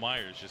 Happening. Will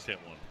Myers just hit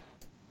one.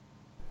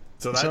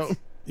 So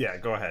yeah,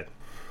 go ahead.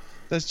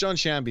 That's John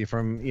Shamby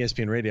from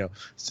ESPN Radio.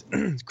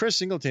 Chris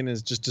Singleton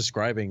is just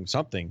describing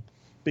something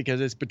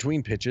because it's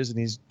between pitches and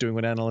he's doing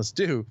what analysts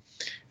do.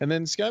 And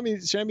then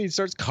Shamby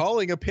starts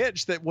calling a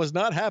pitch that was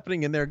not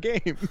happening in their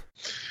game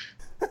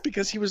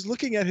because he was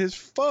looking at his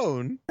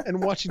phone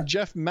and watching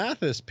Jeff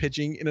Mathis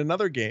pitching in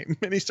another game.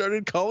 And he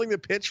started calling the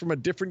pitch from a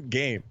different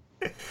game.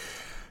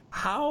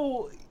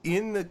 I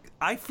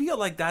feel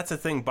like that's a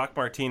thing Buck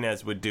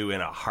Martinez would do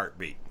in a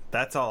heartbeat.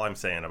 That's all I'm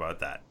saying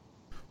about that.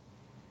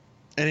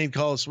 And he'd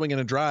call a swing and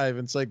a drive,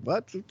 and it's like,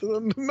 what?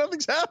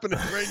 Nothing's happening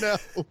right now.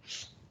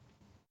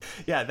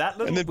 Yeah, that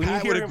little. And then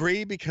Pat would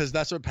agree because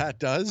that's what Pat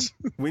does.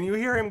 When you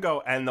hear him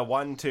go, and the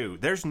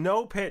 1-2, there's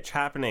no pitch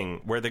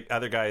happening where the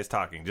other guy is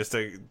talking. Just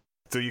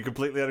so you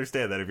completely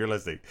understand that if you're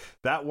listening,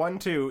 that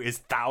 1-2 is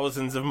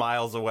thousands of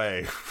miles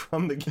away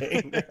from the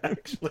game they're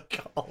actually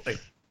calling.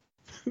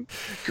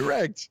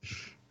 Correct.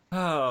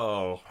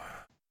 Oh,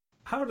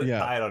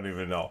 I don't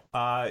even know.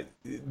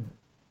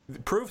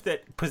 Proof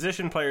that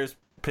position players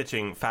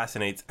pitching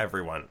fascinates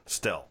everyone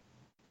still.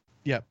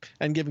 Yep,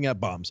 and giving up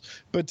bombs.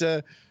 But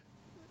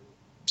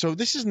so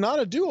this is not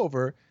a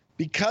do-over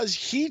because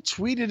he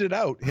tweeted it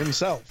out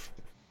himself.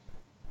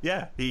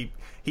 Yeah, he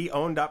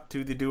owned up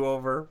to the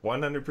do-over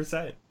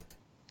 100%.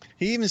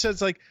 He even said,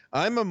 it's like,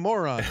 I'm a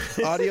moron,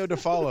 audio to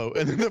follow.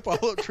 And then the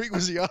follow-up tweet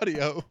was the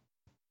audio.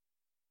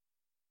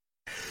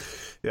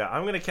 Yeah,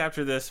 I'm going to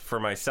capture this for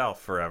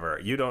myself forever.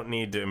 You don't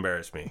need to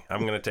embarrass me.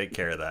 I'm going to take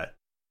care of that.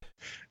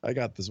 I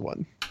got this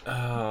one.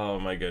 Oh,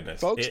 my goodness.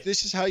 Folks,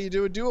 this is how you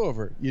do a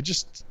do-over. You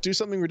just do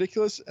something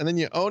ridiculous, and then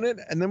you own it,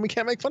 and then we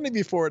can't make fun of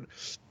you for it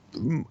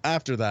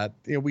after that.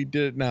 We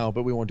did it now,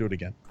 but we won't do it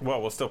again.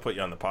 Well, we'll still put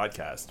you on the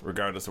podcast,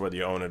 regardless of whether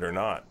you own it or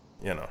not,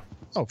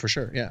 Oh, for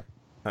sure, yeah.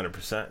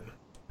 100%.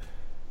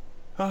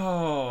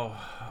 Oh,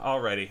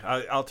 alrighty.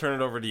 I'll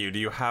turn it over to you. Do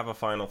you have a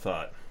final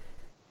thought?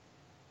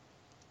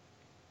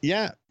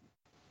 Yeah.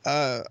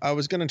 I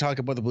was going to talk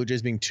about the Blue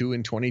Jays being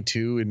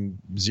 2-22 and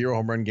 0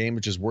 home run game,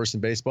 which is worse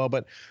than baseball.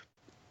 But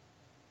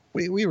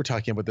we were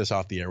talking about this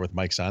off the air with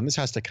Mike's on. This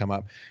has to come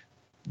up.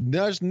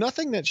 There's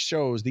nothing that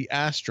shows the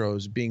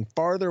Astros being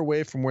farther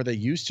away from where they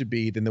used to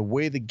be than the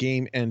way the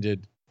game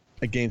ended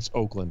against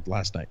Oakland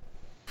last night.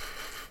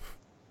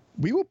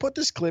 We will put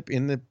this clip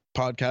in the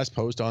podcast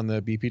post on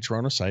the BP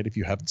Toronto site if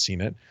you haven't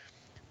seen it.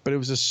 But it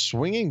was a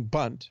swinging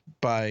bunt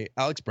by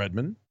Alex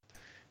Bregman.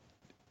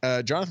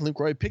 Jonathan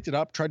Lucroy picked it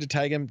up, tried to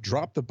tag him,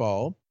 dropped the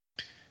ball,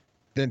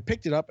 then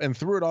picked it up and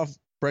threw it off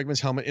Bregman's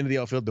helmet into the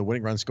outfield. The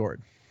winning run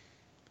scored.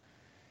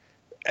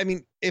 I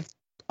mean, if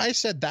I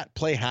said that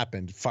play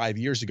happened 5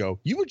 years ago,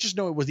 you would just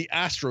know it was the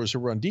Astros who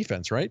were on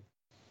defense, right?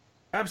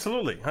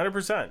 Absolutely.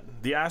 100%.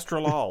 The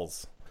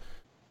Astrolals.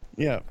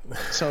 Yeah.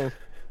 So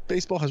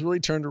baseball has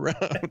really turned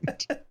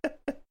around.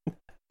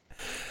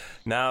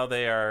 Now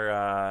they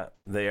are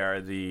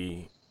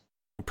the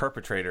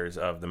perpetrators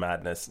of the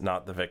madness,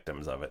 not the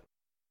victims of it.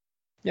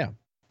 Yeah.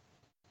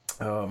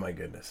 Oh my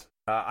goodness.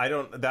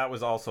 That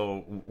was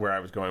also where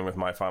I was going with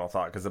my final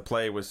thought, because the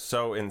play was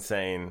so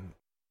insane.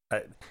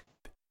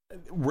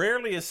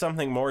 Rarely is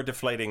something more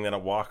deflating than a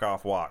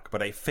walk-off walk,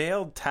 but a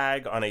failed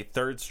tag on a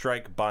third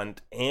strike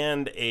bunt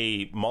and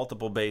a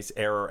multiple base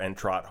error and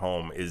trot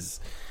home is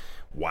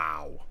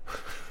wow.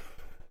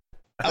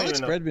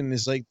 Alex Bregman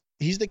is like,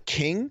 he's the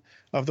king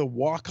of the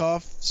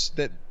walk-offs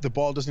that the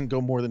ball doesn't go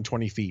more than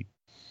 20 feet.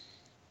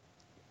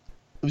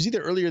 It was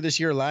either earlier this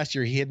year or last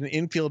year. He had an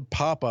infield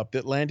pop-up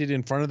that landed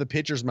in front of the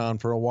pitcher's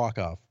mound for a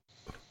walk-off.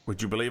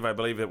 Would you believe I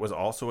believe it was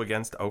also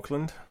against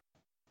Oakland?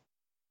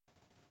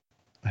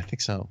 I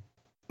think so.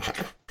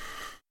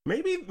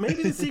 Maybe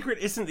the secret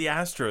isn't the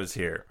Astros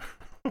here.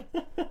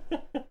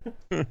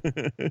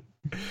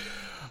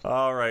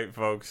 All right,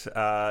 folks.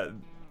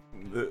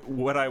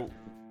 What I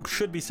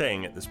should be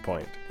saying at this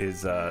point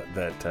is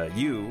that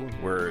you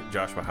were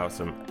Joshua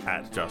Howsam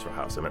at Joshua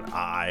Howsam, and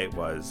I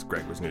was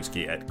Greg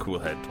Wisniewski at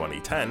Coolhead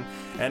 2010,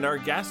 and our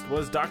guest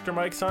was Dr.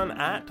 Mike Sun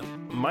at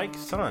Mike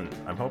Sun.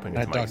 I'm hoping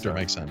it's at Dr.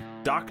 Mike Sun.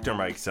 Dr.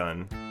 Mike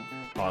Sun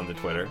on the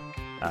Twitter.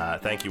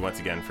 Thank you once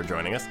again for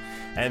joining us.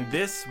 And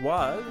this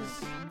was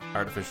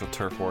Artificial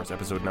Turf Wars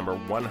episode number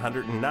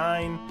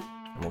 109.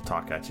 And we'll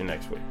talk at you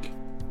next week.